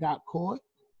Aid and got caught.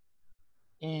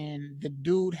 And the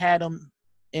dude had him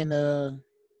in a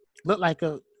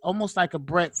almost like a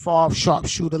Brett Favre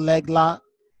sharpshooter leg lock.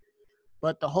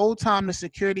 But the whole time the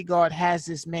security guard has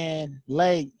this man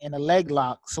leg in a leg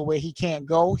lock, so where he can't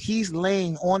go, he's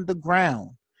laying on the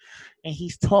ground and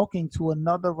he's talking to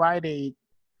another Rite Aid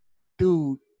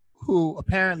dude who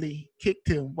apparently kicked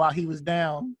him while he was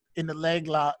down in the leg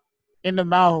lock in the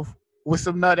mouth with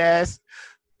some nut ass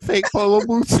fake polo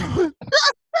boots on.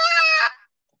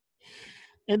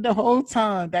 And the whole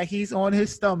time that he's on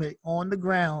his stomach, on the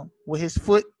ground, with his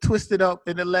foot twisted up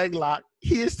in a leg lock,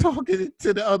 he is talking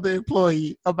to the other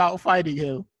employee about fighting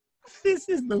him. This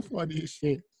is the funniest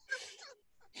shit.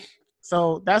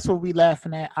 So that's what we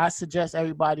laughing at. I suggest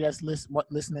everybody that's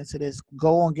listening to this,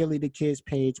 go on Gilly the Kid's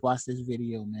page, watch this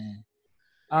video, man.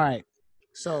 All right.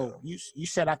 So you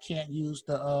said I can't use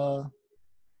the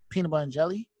peanut butter and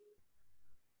jelly?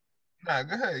 Nah,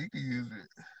 go ahead. You can use it.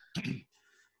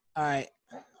 All right.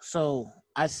 So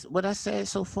what I said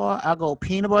so far, I go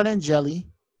peanut butter and jelly.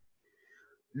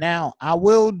 Now I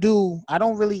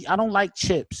don't like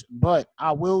chips, but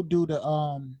I will do the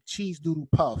cheese doodle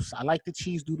puffs. I like the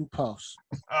cheese doodle puffs.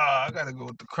 I gotta go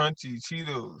with the crunchy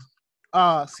Cheetos.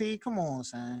 See, come on,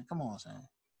 son.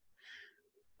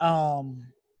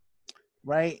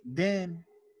 Right? Then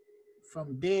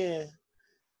from there,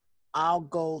 I'll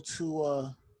go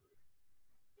to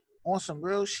on some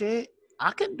real shit.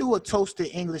 I can do a toasted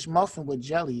English muffin with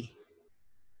jelly.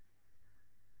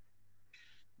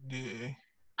 Yeah.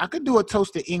 I could do a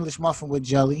toasted English muffin with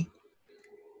jelly.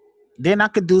 Then I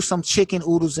could do some chicken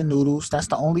oodles and noodles. That's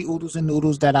the only oodles and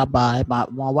noodles that I buy. My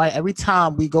wife, every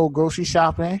time we go grocery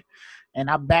shopping and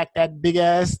I back that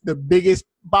the biggest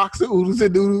box of oodles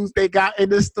and noodles they got in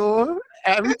the store,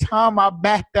 every time I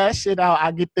back that shit out,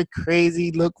 I get the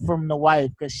crazy look from the wife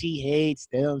because she hates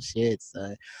them shits.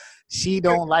 She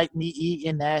don't like me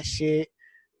eating that shit.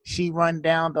 She run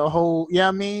down the whole, you know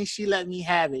what I mean? She let me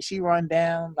have it. She run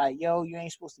down like, yo, you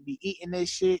ain't supposed to be eating this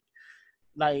shit.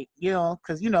 Like, you know,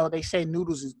 because, you know, they say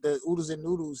the oodles and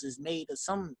noodles is made of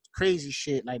some crazy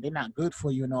shit. Like, they're not good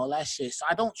for you and all that shit. So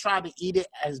I don't try to eat it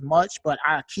as much, but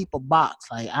I keep a box.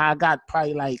 Like, I got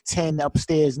probably like 10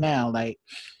 upstairs now. Like,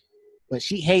 but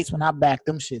she hates when I back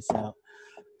them shits out.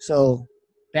 So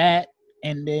that,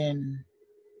 and then,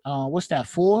 what's that,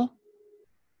 4?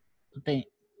 I think.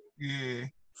 Yeah.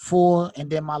 4, and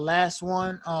then my last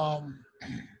one, I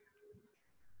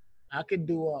could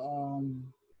do a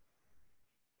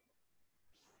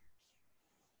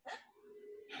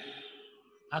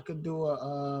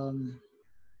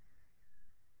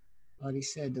already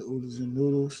said the oodles and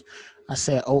noodles. I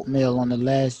said oatmeal on the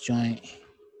last joint.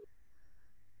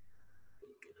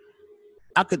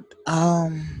 I could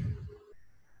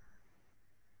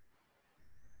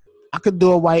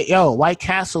do a White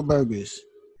Castle burgers.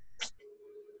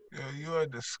 Yo, you are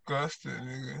disgusting,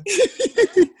 nigga.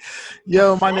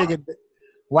 Yo, my nigga,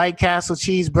 White Castle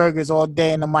cheeseburgers all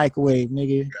day in the microwave,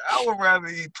 nigga. I would rather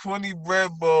eat 20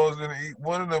 bread balls than eat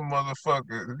one of them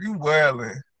motherfuckers. You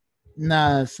wildin'.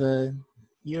 Nah, son.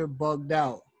 You're bugged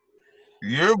out.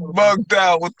 You're bugged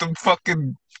out with the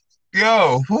fucking...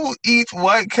 Yo, who eats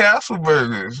White Castle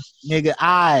burgers? Nigga,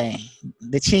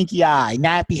 the chinky eye,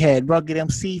 nappy head, rugged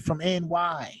MC from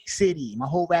NY City. My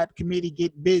whole rap committee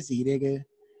get busy, nigga.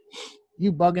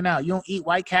 You bugging out. You don't eat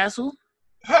White Castle?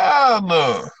 Hell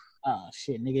no. Oh,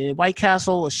 shit, nigga. White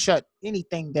Castle will shut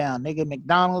anything down, nigga.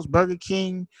 McDonald's, Burger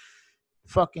King,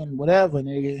 fucking whatever,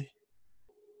 nigga.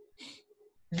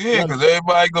 Yeah, because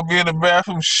everybody gonna be in the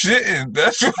bathroom shitting.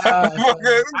 That's what I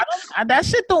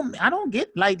don't get,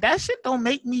 like, that shit don't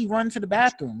make me run to the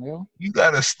bathroom, yo. You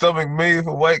got a stomach made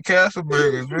for White Castle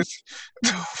burgers, bitch.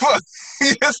 Fuck,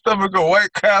 your stomach a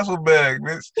White Castle bag,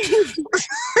 bitch.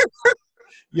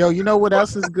 Yo, you know what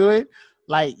else is good?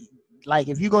 Like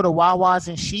if you go to Wawa's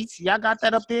and Sheetz, y'all got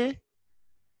that up there?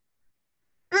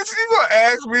 Bitch, you gonna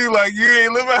ask me like you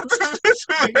ain't live out this bitch?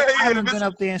 I haven't been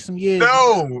up there in some years.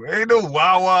 No, ain't no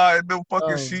Wawa and no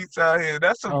fucking Sheetz out here.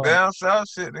 That's some down south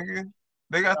shit, nigga.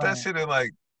 They got that shit in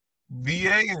like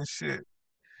VA and shit.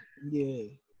 Yeah.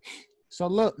 So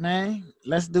look, man,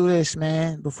 let's do this,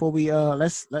 man. Before we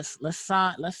let's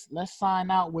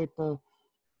sign out with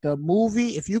the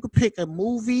movie. If you could pick a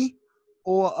movie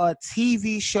or a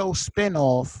TV show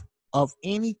spinoff of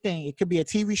anything, it could be a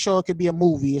TV show, it could be a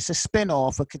movie. It's a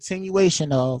spinoff, a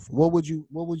continuation of. What would you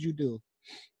do?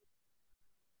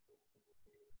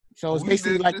 So it's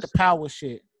basically like the power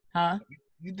shit, huh?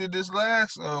 You did this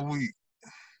last week.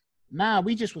 Nah,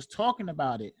 we just was talking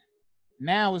about it.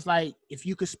 Now it's like if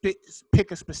you could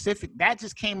pick a specific, that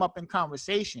just came up in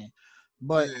conversation.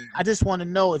 But yeah. I just want to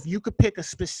know if you could pick a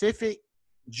specific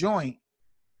joint,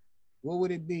 what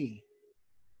would it be?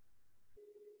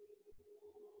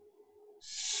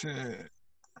 Shit.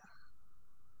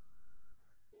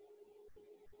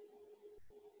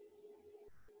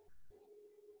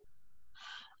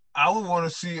 I would want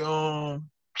to see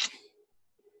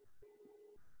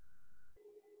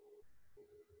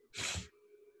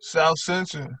South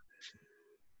Central.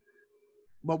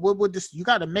 But what would this? You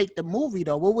got to make the movie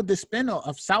though. What would the spin-off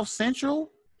of South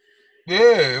Central?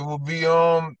 Yeah, it will be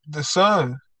the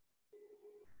son.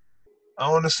 I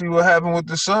want to see what happened with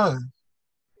the son.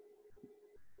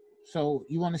 So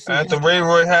you want to see After him? Ray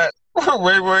Roy had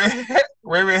Ray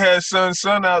Ray had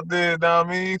son out there, know what I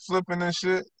mean, flipping and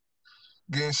shit,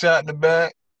 getting shot in the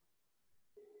back.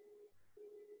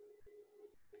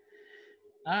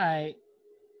 All right.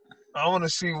 I want to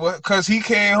see what, cause he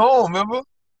came home, remember?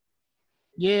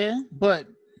 Yeah, but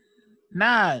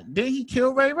nah, did he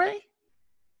kill Ray Ray?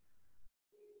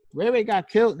 Ray Ray got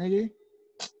killed, nigga.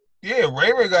 Yeah,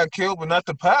 Ray Ray got killed, but not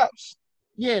the pops.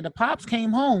 Yeah, the pops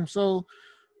came home. So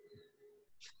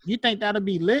you think that'll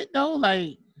be lit though?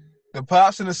 Like, The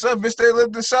pops and the son, bitch, they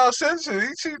lived in South Central.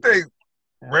 You think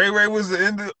Ray Ray was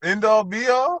the end all be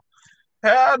all?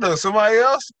 Hell no, somebody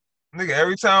else. Nigga,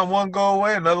 every time one go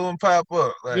away, another one pop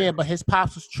up. Like, yeah, but his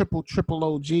pops was triple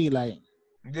OG. Like,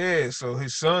 yeah, so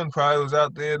his son probably was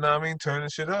out there, know what I mean, turning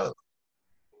shit up.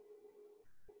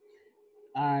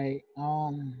 all right,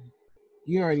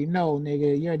 you already know,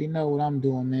 nigga. You already know what I'm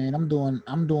doing, man. I'm doing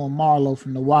Marlo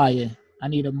from The Wire. I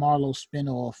need a Marlo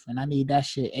spinoff, and I need that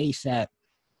shit ASAP.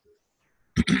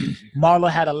 Marlo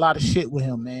had a lot of shit with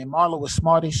him, man. Marlo was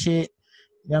smart as shit.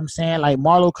 You know what I'm saying? Like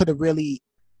Marlo could have really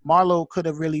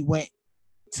went,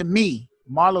 to me.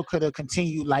 Marlo could have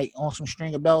continued like on some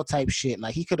Stringer Bell type shit.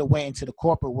 Like he could have went into the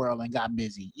corporate world and got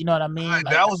busy. You know what I mean? Like,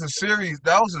 Like that was a series.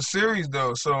 That was a series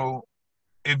though. So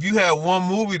if you had one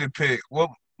movie to pick, what,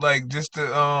 like, just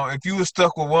to, if you were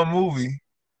stuck with one movie,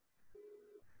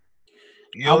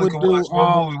 you I only would could do watch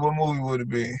one movie. What movie would it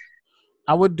be?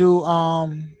 I would do I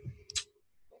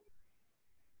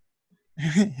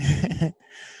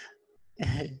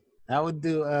would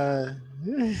do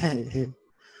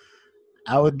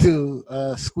I would do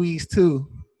Squeeze 2.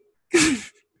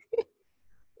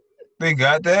 They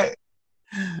got that?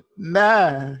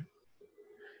 Nah.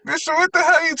 Bitch, so what the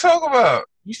hell you talking about?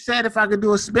 You said if I could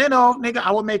do a spinoff, nigga,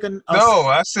 I would make a No,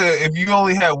 I said if you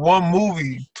only had one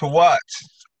movie to watch.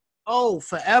 oh,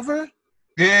 forever?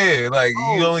 Yeah, like you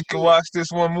Oh only can shit. watch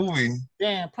this one movie.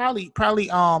 Damn, probably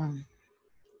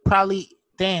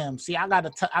damn. See, I got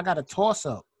a toss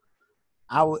up.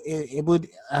 I would it would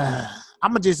I'm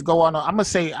gonna just go on. I'm gonna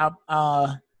say I'm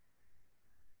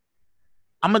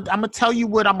gonna tell you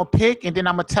what I'm gonna pick, and then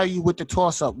I'm gonna tell you what the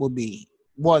toss up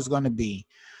was gonna be.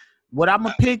 What I'm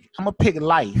gonna pick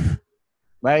Life,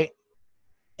 right?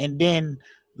 And then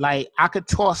like I could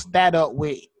toss that up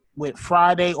with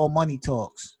Friday or Money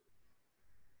Talks.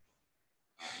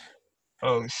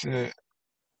 Oh shit.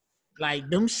 Like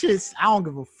them shits, I don't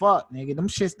give a fuck, nigga. Them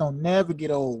shits don't never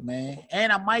get old, man.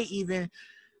 And I might even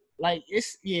like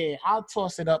I'll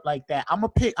toss it up like that. I'm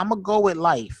gonna go with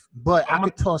Life, but I I'm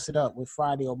could toss it up with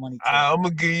Friday or Money Talk.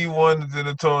 gonna give you one to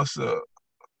the toss up.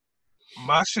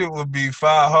 My shit would be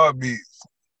 5 Heartbeats.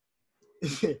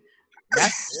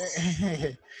 That's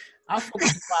I fuck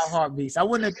with the 5 Heartbeats. I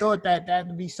wouldn't have thought that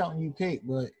would be something you pick,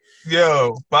 but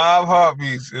Yo, 5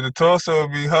 Heartbeats. And the toss up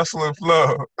would be Hustle and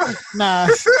Flow. nah.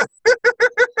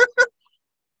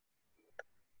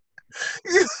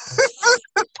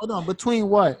 Hold on, between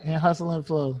what and Hustle and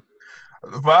Flow?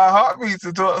 5 Heartbeats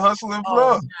and Hustle and Oh,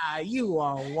 Flow. nah, you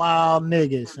are wild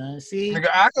niggas, son. See? Nigga,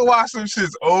 I can watch some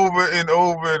shits over and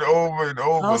over and over and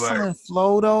over. Hustle Like, and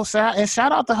Flow, though. And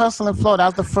shout out to Hustle and Flow. That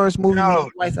was the first movie me and yo, my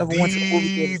wife ever went to the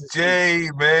movie theaters to see.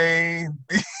 DJ, man.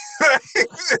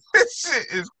 This shit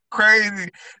is crazy.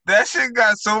 That shit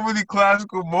got so many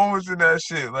classical moments in that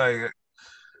shit. Like,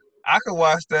 I could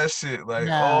watch that shit like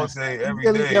Nah, all day, you every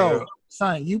really, day, yo.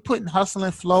 son, you putting Hustle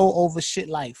and Flow over shit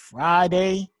like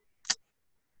Friday.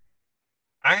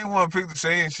 I ain't want to pick the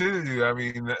same shit as you. I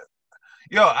mean,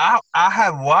 yo, I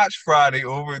have watched Friday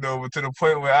over and over to the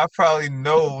point where I probably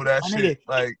know that My shit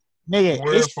like nigga,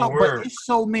 word for word. it's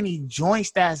so many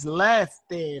joints that's left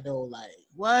there though. Like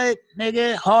what,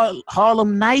 nigga?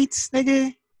 Harlem Nights,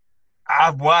 nigga.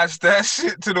 I've watched that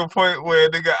shit to the point where,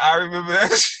 nigga, I remember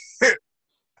that shit.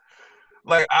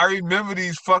 Like, I remember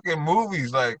these fucking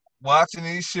movies, like watching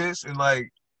these shits, and like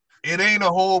it ain't a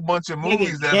whole bunch of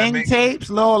movies Nigga, that Gang make. Tapes,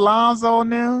 Lil Alonzo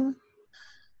now.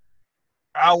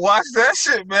 I watched that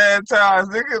shit, man, times,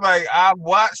 nigga. Like, I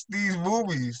watched these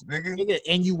movies, nigga. Nigga,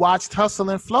 and you watched Hustle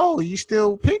and Flow. You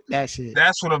still pick that shit.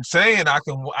 That's what I'm saying. I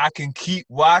can keep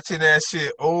watching that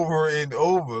shit over and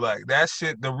over. Like, that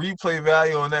shit, the replay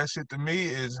value on that shit to me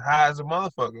is high as a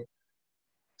motherfucker.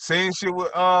 Same shit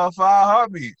with 5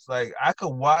 Heartbeats. Like, I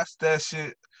could watch that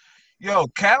shit. Yo,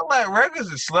 Cadillac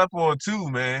Records is slept on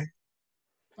too, man.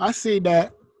 I see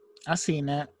that. I seen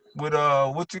that. With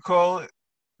what you call it?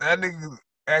 That nigga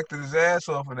acted his ass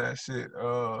off in that shit.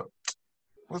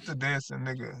 What's the dancing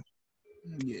nigga?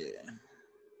 Yeah.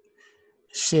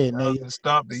 Shit, nigga. To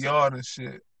stomp the yard and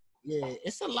shit. Yeah,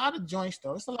 it's a lot of joints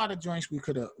though. It's a lot of joints we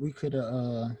could have went at.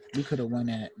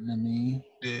 You know what I mean?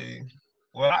 Yeah.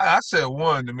 Well, I said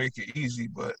one to make it easy,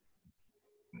 but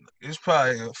it's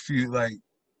probably a few. Like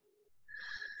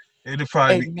it'll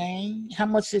probably Hey man, how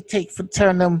much it take for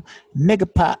turn them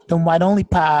them white only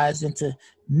pies into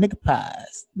nigga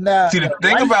pies? Nah, see the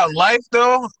thing about life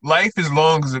though. Life is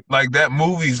long as like that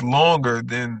movie's longer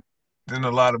than a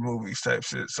lot of movies type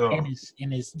shit. So and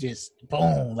it's just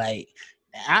boom. Like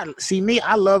I see me,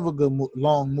 I love a good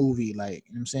long movie. Like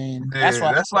you know what I'm saying, that's yeah,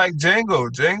 why. that's like Django.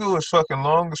 Django is fucking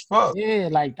long as fuck. Yeah,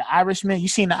 like The Irishman. You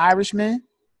seen The Irishman?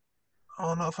 I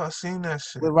don't know if I seen that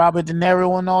shit with Robert De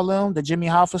Niro and all them. The Jimmy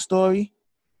Hoffa story.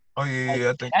 Oh yeah, Like, yeah.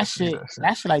 I think I seen that shit.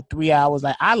 That shit like 3 hours.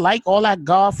 Like I like all that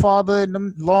Godfather and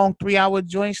them long 3 hour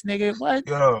joints, nigga. What?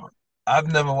 Yo,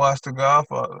 I've never watched The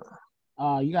Godfather.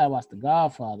 Oh, you gotta watch The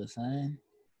Godfather, son.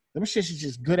 Them shits is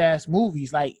just good ass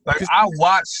movies. Like I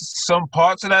watched some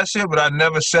parts of that shit, but I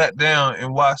never sat down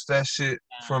and watched that shit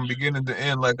from beginning to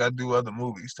end like I do other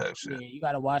movies type shit. Yeah, you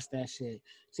gotta watch that shit.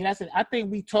 See, that's it. I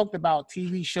think we talked about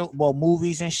TV show, well,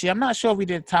 movies and shit. I'm not sure if we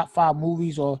did top 5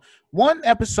 movies or one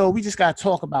episode. We just gotta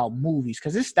talk about movies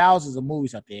because there's thousands of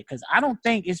movies out there. Because I don't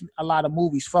think it's a lot of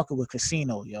movies fucking with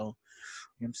Casino, yo.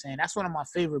 You know what I'm saying? That's one of my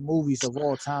favorite movies of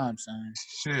all time, son.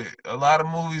 Shit, a lot of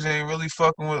movies ain't really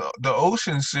fucking with the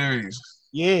Ocean series.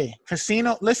 Yeah,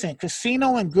 Casino. Listen,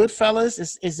 Casino and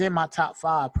Goodfellas is in my top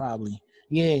 5 probably.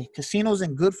 Yeah, Casinos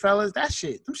and Goodfellas. That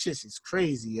shit, them shits is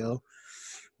crazy, yo. You know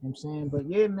what I'm saying? But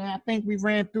yeah, man, I think we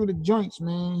ran through the joints,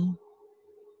 man.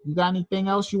 You got anything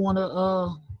else you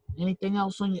wanna anything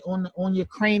else on your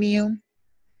cranium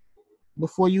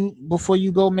before you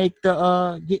go make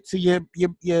the get to your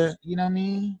you know what I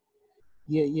mean?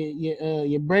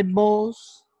 Your bread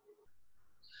balls?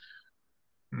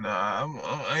 Nah,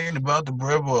 I ain't about the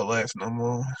bread ball life no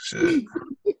more. Shit.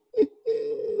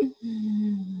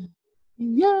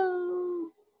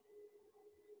 Yo.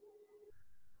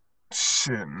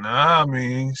 Shit, nah, I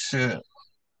mean, shit.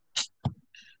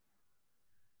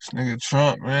 This nigga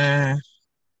Trump, man.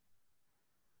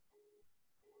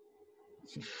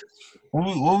 What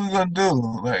we gonna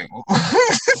do? Like,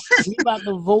 we about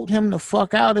to vote him the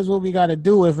fuck out is what we gotta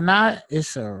do. If not,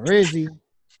 it's a Rizzy.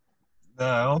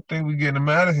 Nah, I don't think we getting him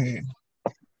out of here.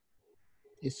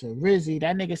 It's a Rizzy.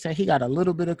 That nigga said he got a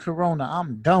little bit of corona.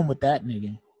 I'm done with that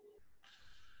nigga.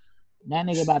 That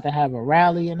nigga about to have a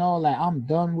rally and all that. I'm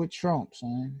done with Trump,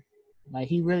 son. Like,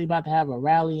 he really about to have a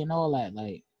rally and all that.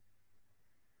 Like,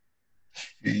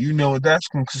 yeah, you know what that's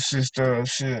gonna consist of,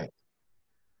 shit.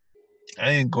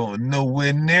 I ain't going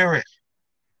nowhere near it.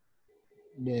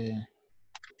 yeah.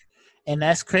 And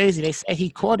that's crazy. They say he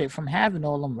caught it from having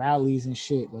all them rallies and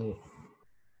shit. Like,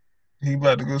 he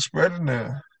about to go spread it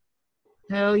now.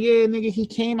 Hell yeah, nigga. He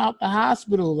came out the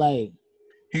hospital. Like,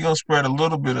 he gonna spread a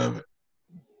little bit of it.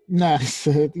 Nah,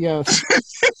 shit, yo.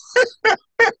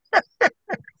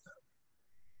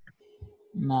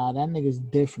 Nah, that nigga's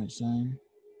different, son.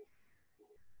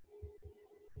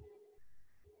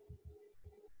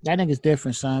 That nigga's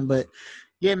different, son. But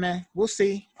yeah, man, we'll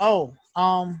see. Oh,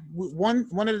 one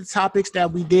of the topics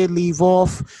that we did leave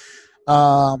off,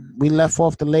 we left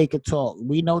off the Laker talk.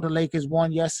 We know the Lakers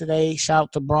won yesterday. Shout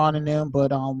out to Bron and them,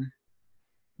 but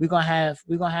we're gonna have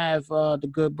the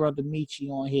good brother Michi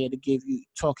on here to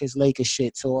talk his Lakers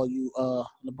shit to all you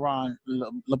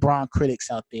LeBron critics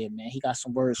out there, man. He got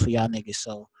some words for y'all niggas.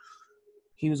 So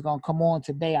he was gonna come on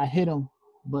today. I hit him,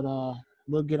 but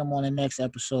we'll get him on the next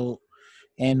episode.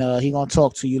 And he gonna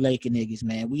talk to you Laker niggas,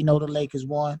 man. We know the Lakers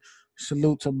won.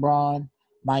 Salute to Bron,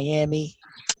 Miami.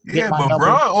 Yeah, but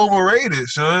Bron overrated,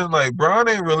 son. Like, Bron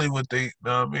ain't really what they,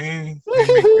 know what I mean? They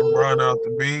making Bron out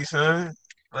to be, son.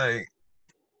 Like,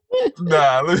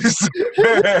 nah, listen.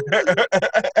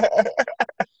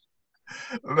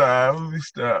 Nah, let me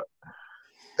stop.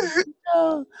 You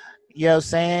know what I'm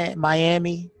saying?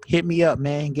 Miami, hit me up,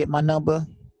 man. Get my number.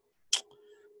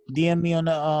 DM me on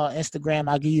the Instagram.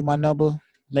 I'll give you my number.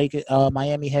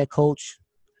 Miami head coach.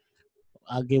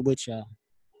 I'll get with y'all.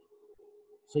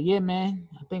 So yeah, man.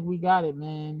 I think we got it,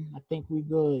 man. I think we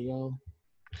good, yo.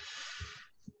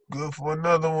 Good for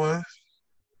another one.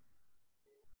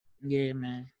 Yeah,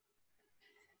 man.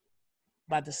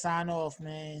 About to sign off,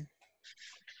 man.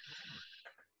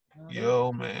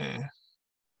 Yo, man.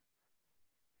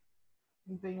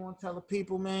 Anything you want to tell the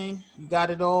people, man? You got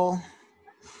it all.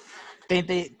 Think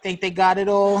they got it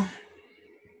all.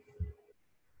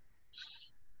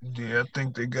 Yeah, I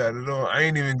think they got it all. I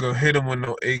ain't even gonna hit them with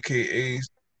no AKAs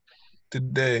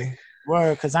today.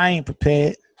 Word, cause I ain't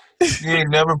prepared. You ain't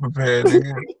never prepared,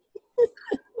 nigga.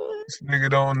 This nigga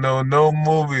don't know no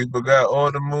movies, but got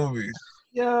all the movies.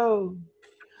 Yo.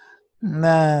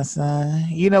 Nah, son.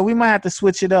 You know, we might have to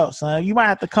switch it up, son. You might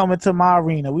have to come into my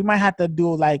arena. We might have to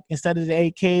do like instead of the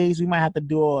AKs, we might have to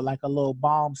do like a little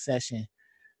bomb session,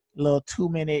 a little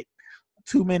 2-minute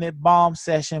bomb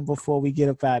session before we get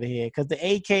up out of here. Cause the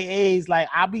AKAs, like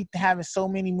I'll be having so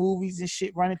many movies and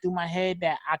shit running through my head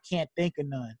that I can't think of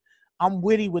none. I'm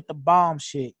witty with the bomb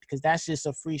shit because that's just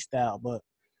a freestyle, but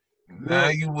Now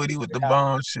you witty with the out.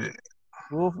 bomb shit.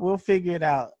 We'll figure it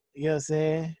out. You know what I'm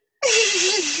saying?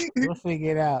 We'll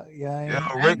figure it out. Yeah,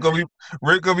 Rick gonna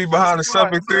be behind the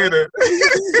Suffolk Theater.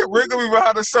 Rick gonna be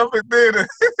behind the Suffolk Theater,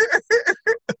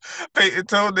 painting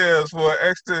toenails for an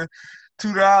extra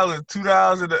 $2.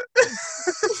 $2 in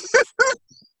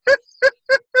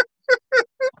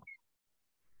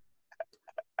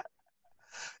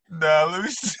Nah, let me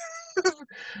see.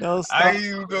 I ain't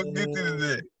even gonna get to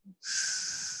this.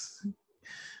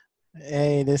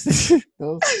 Hey, this is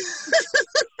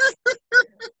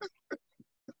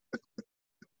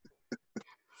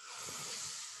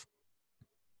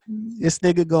this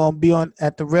nigga gonna be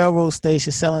at the railroad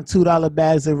station selling $2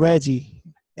 bags of Reggie.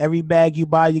 Every bag you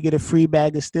buy, you get a free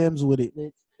bag of stems with it.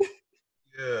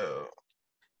 Yeah.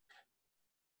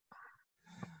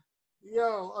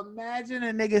 Yo, imagine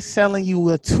a nigga selling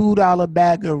you a $2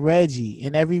 bag of Reggie,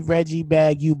 and every Reggie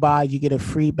bag you buy, you get a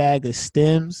free bag of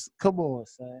stems. Come on,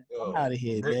 son. I'm out of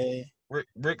here, man.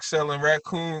 Rick selling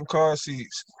raccoon car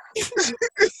seats.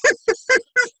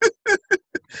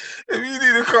 If you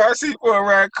need a car seat for a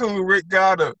raccoon, Rick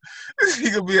got him.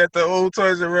 He could be at the old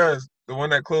Toys R Us, the one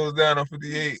that closed down on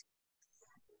 58,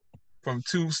 from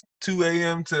 2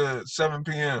 a.m. to 7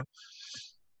 p.m.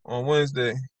 on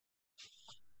Wednesday.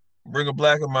 Bring a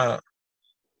black him out.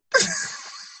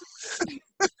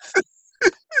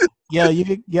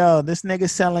 This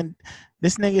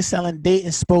nigga selling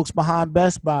Dayton spokes behind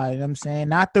Best Buy. You know what I'm saying?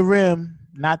 Not the rim,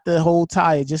 not the whole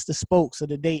tire, just the spokes of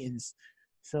the Daytons.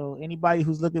 So anybody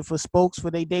who's looking for spokes for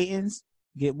their Daytons,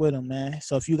 get with them, man.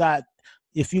 So if you got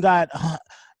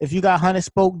 100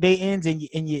 spoke Daytons and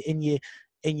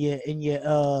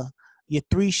you're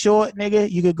 3 short, nigga,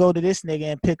 you could go to this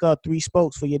nigga and pick up 3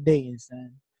 spokes for your Daytons,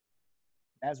 man.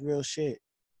 That's real shit.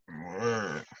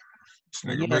 Word. This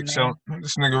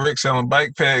nigga Rick selling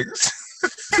bike pegs.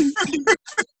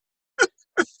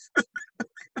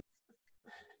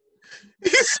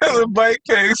 He's selling bike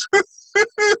pegs.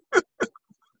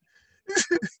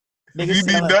 If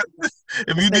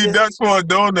you need nuts for a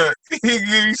donut, he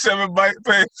give you 7 bike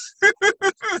pegs.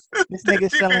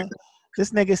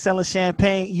 This nigga selling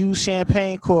champagne, used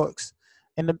champagne corks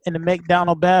in the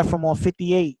McDonald bathroom on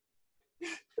 58.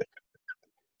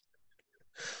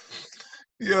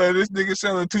 Yo, this nigga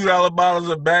selling $2 bottles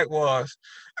of backwash.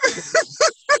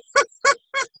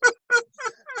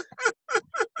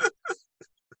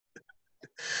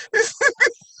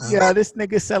 Yeah, this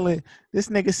nigga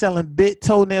selling bit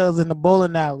toenails in the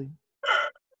bowling alley.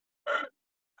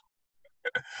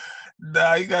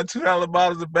 Nah, you got $2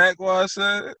 bottles of backwash,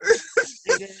 son.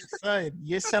 Son,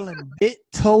 you're selling bit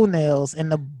toenails in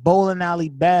the bowling alley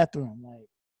bathroom, like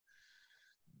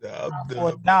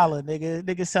for $1, nigga.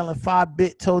 Nigga selling 5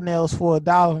 bit toenails for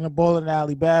 $1 in the bowling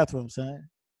alley bathroom, son.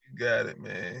 You got it,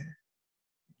 man.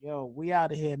 Yo, we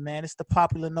out of here, man. It's the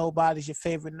Popular Nobodys, your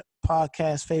favorite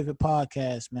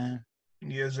podcast, man.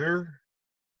 Yes, sir.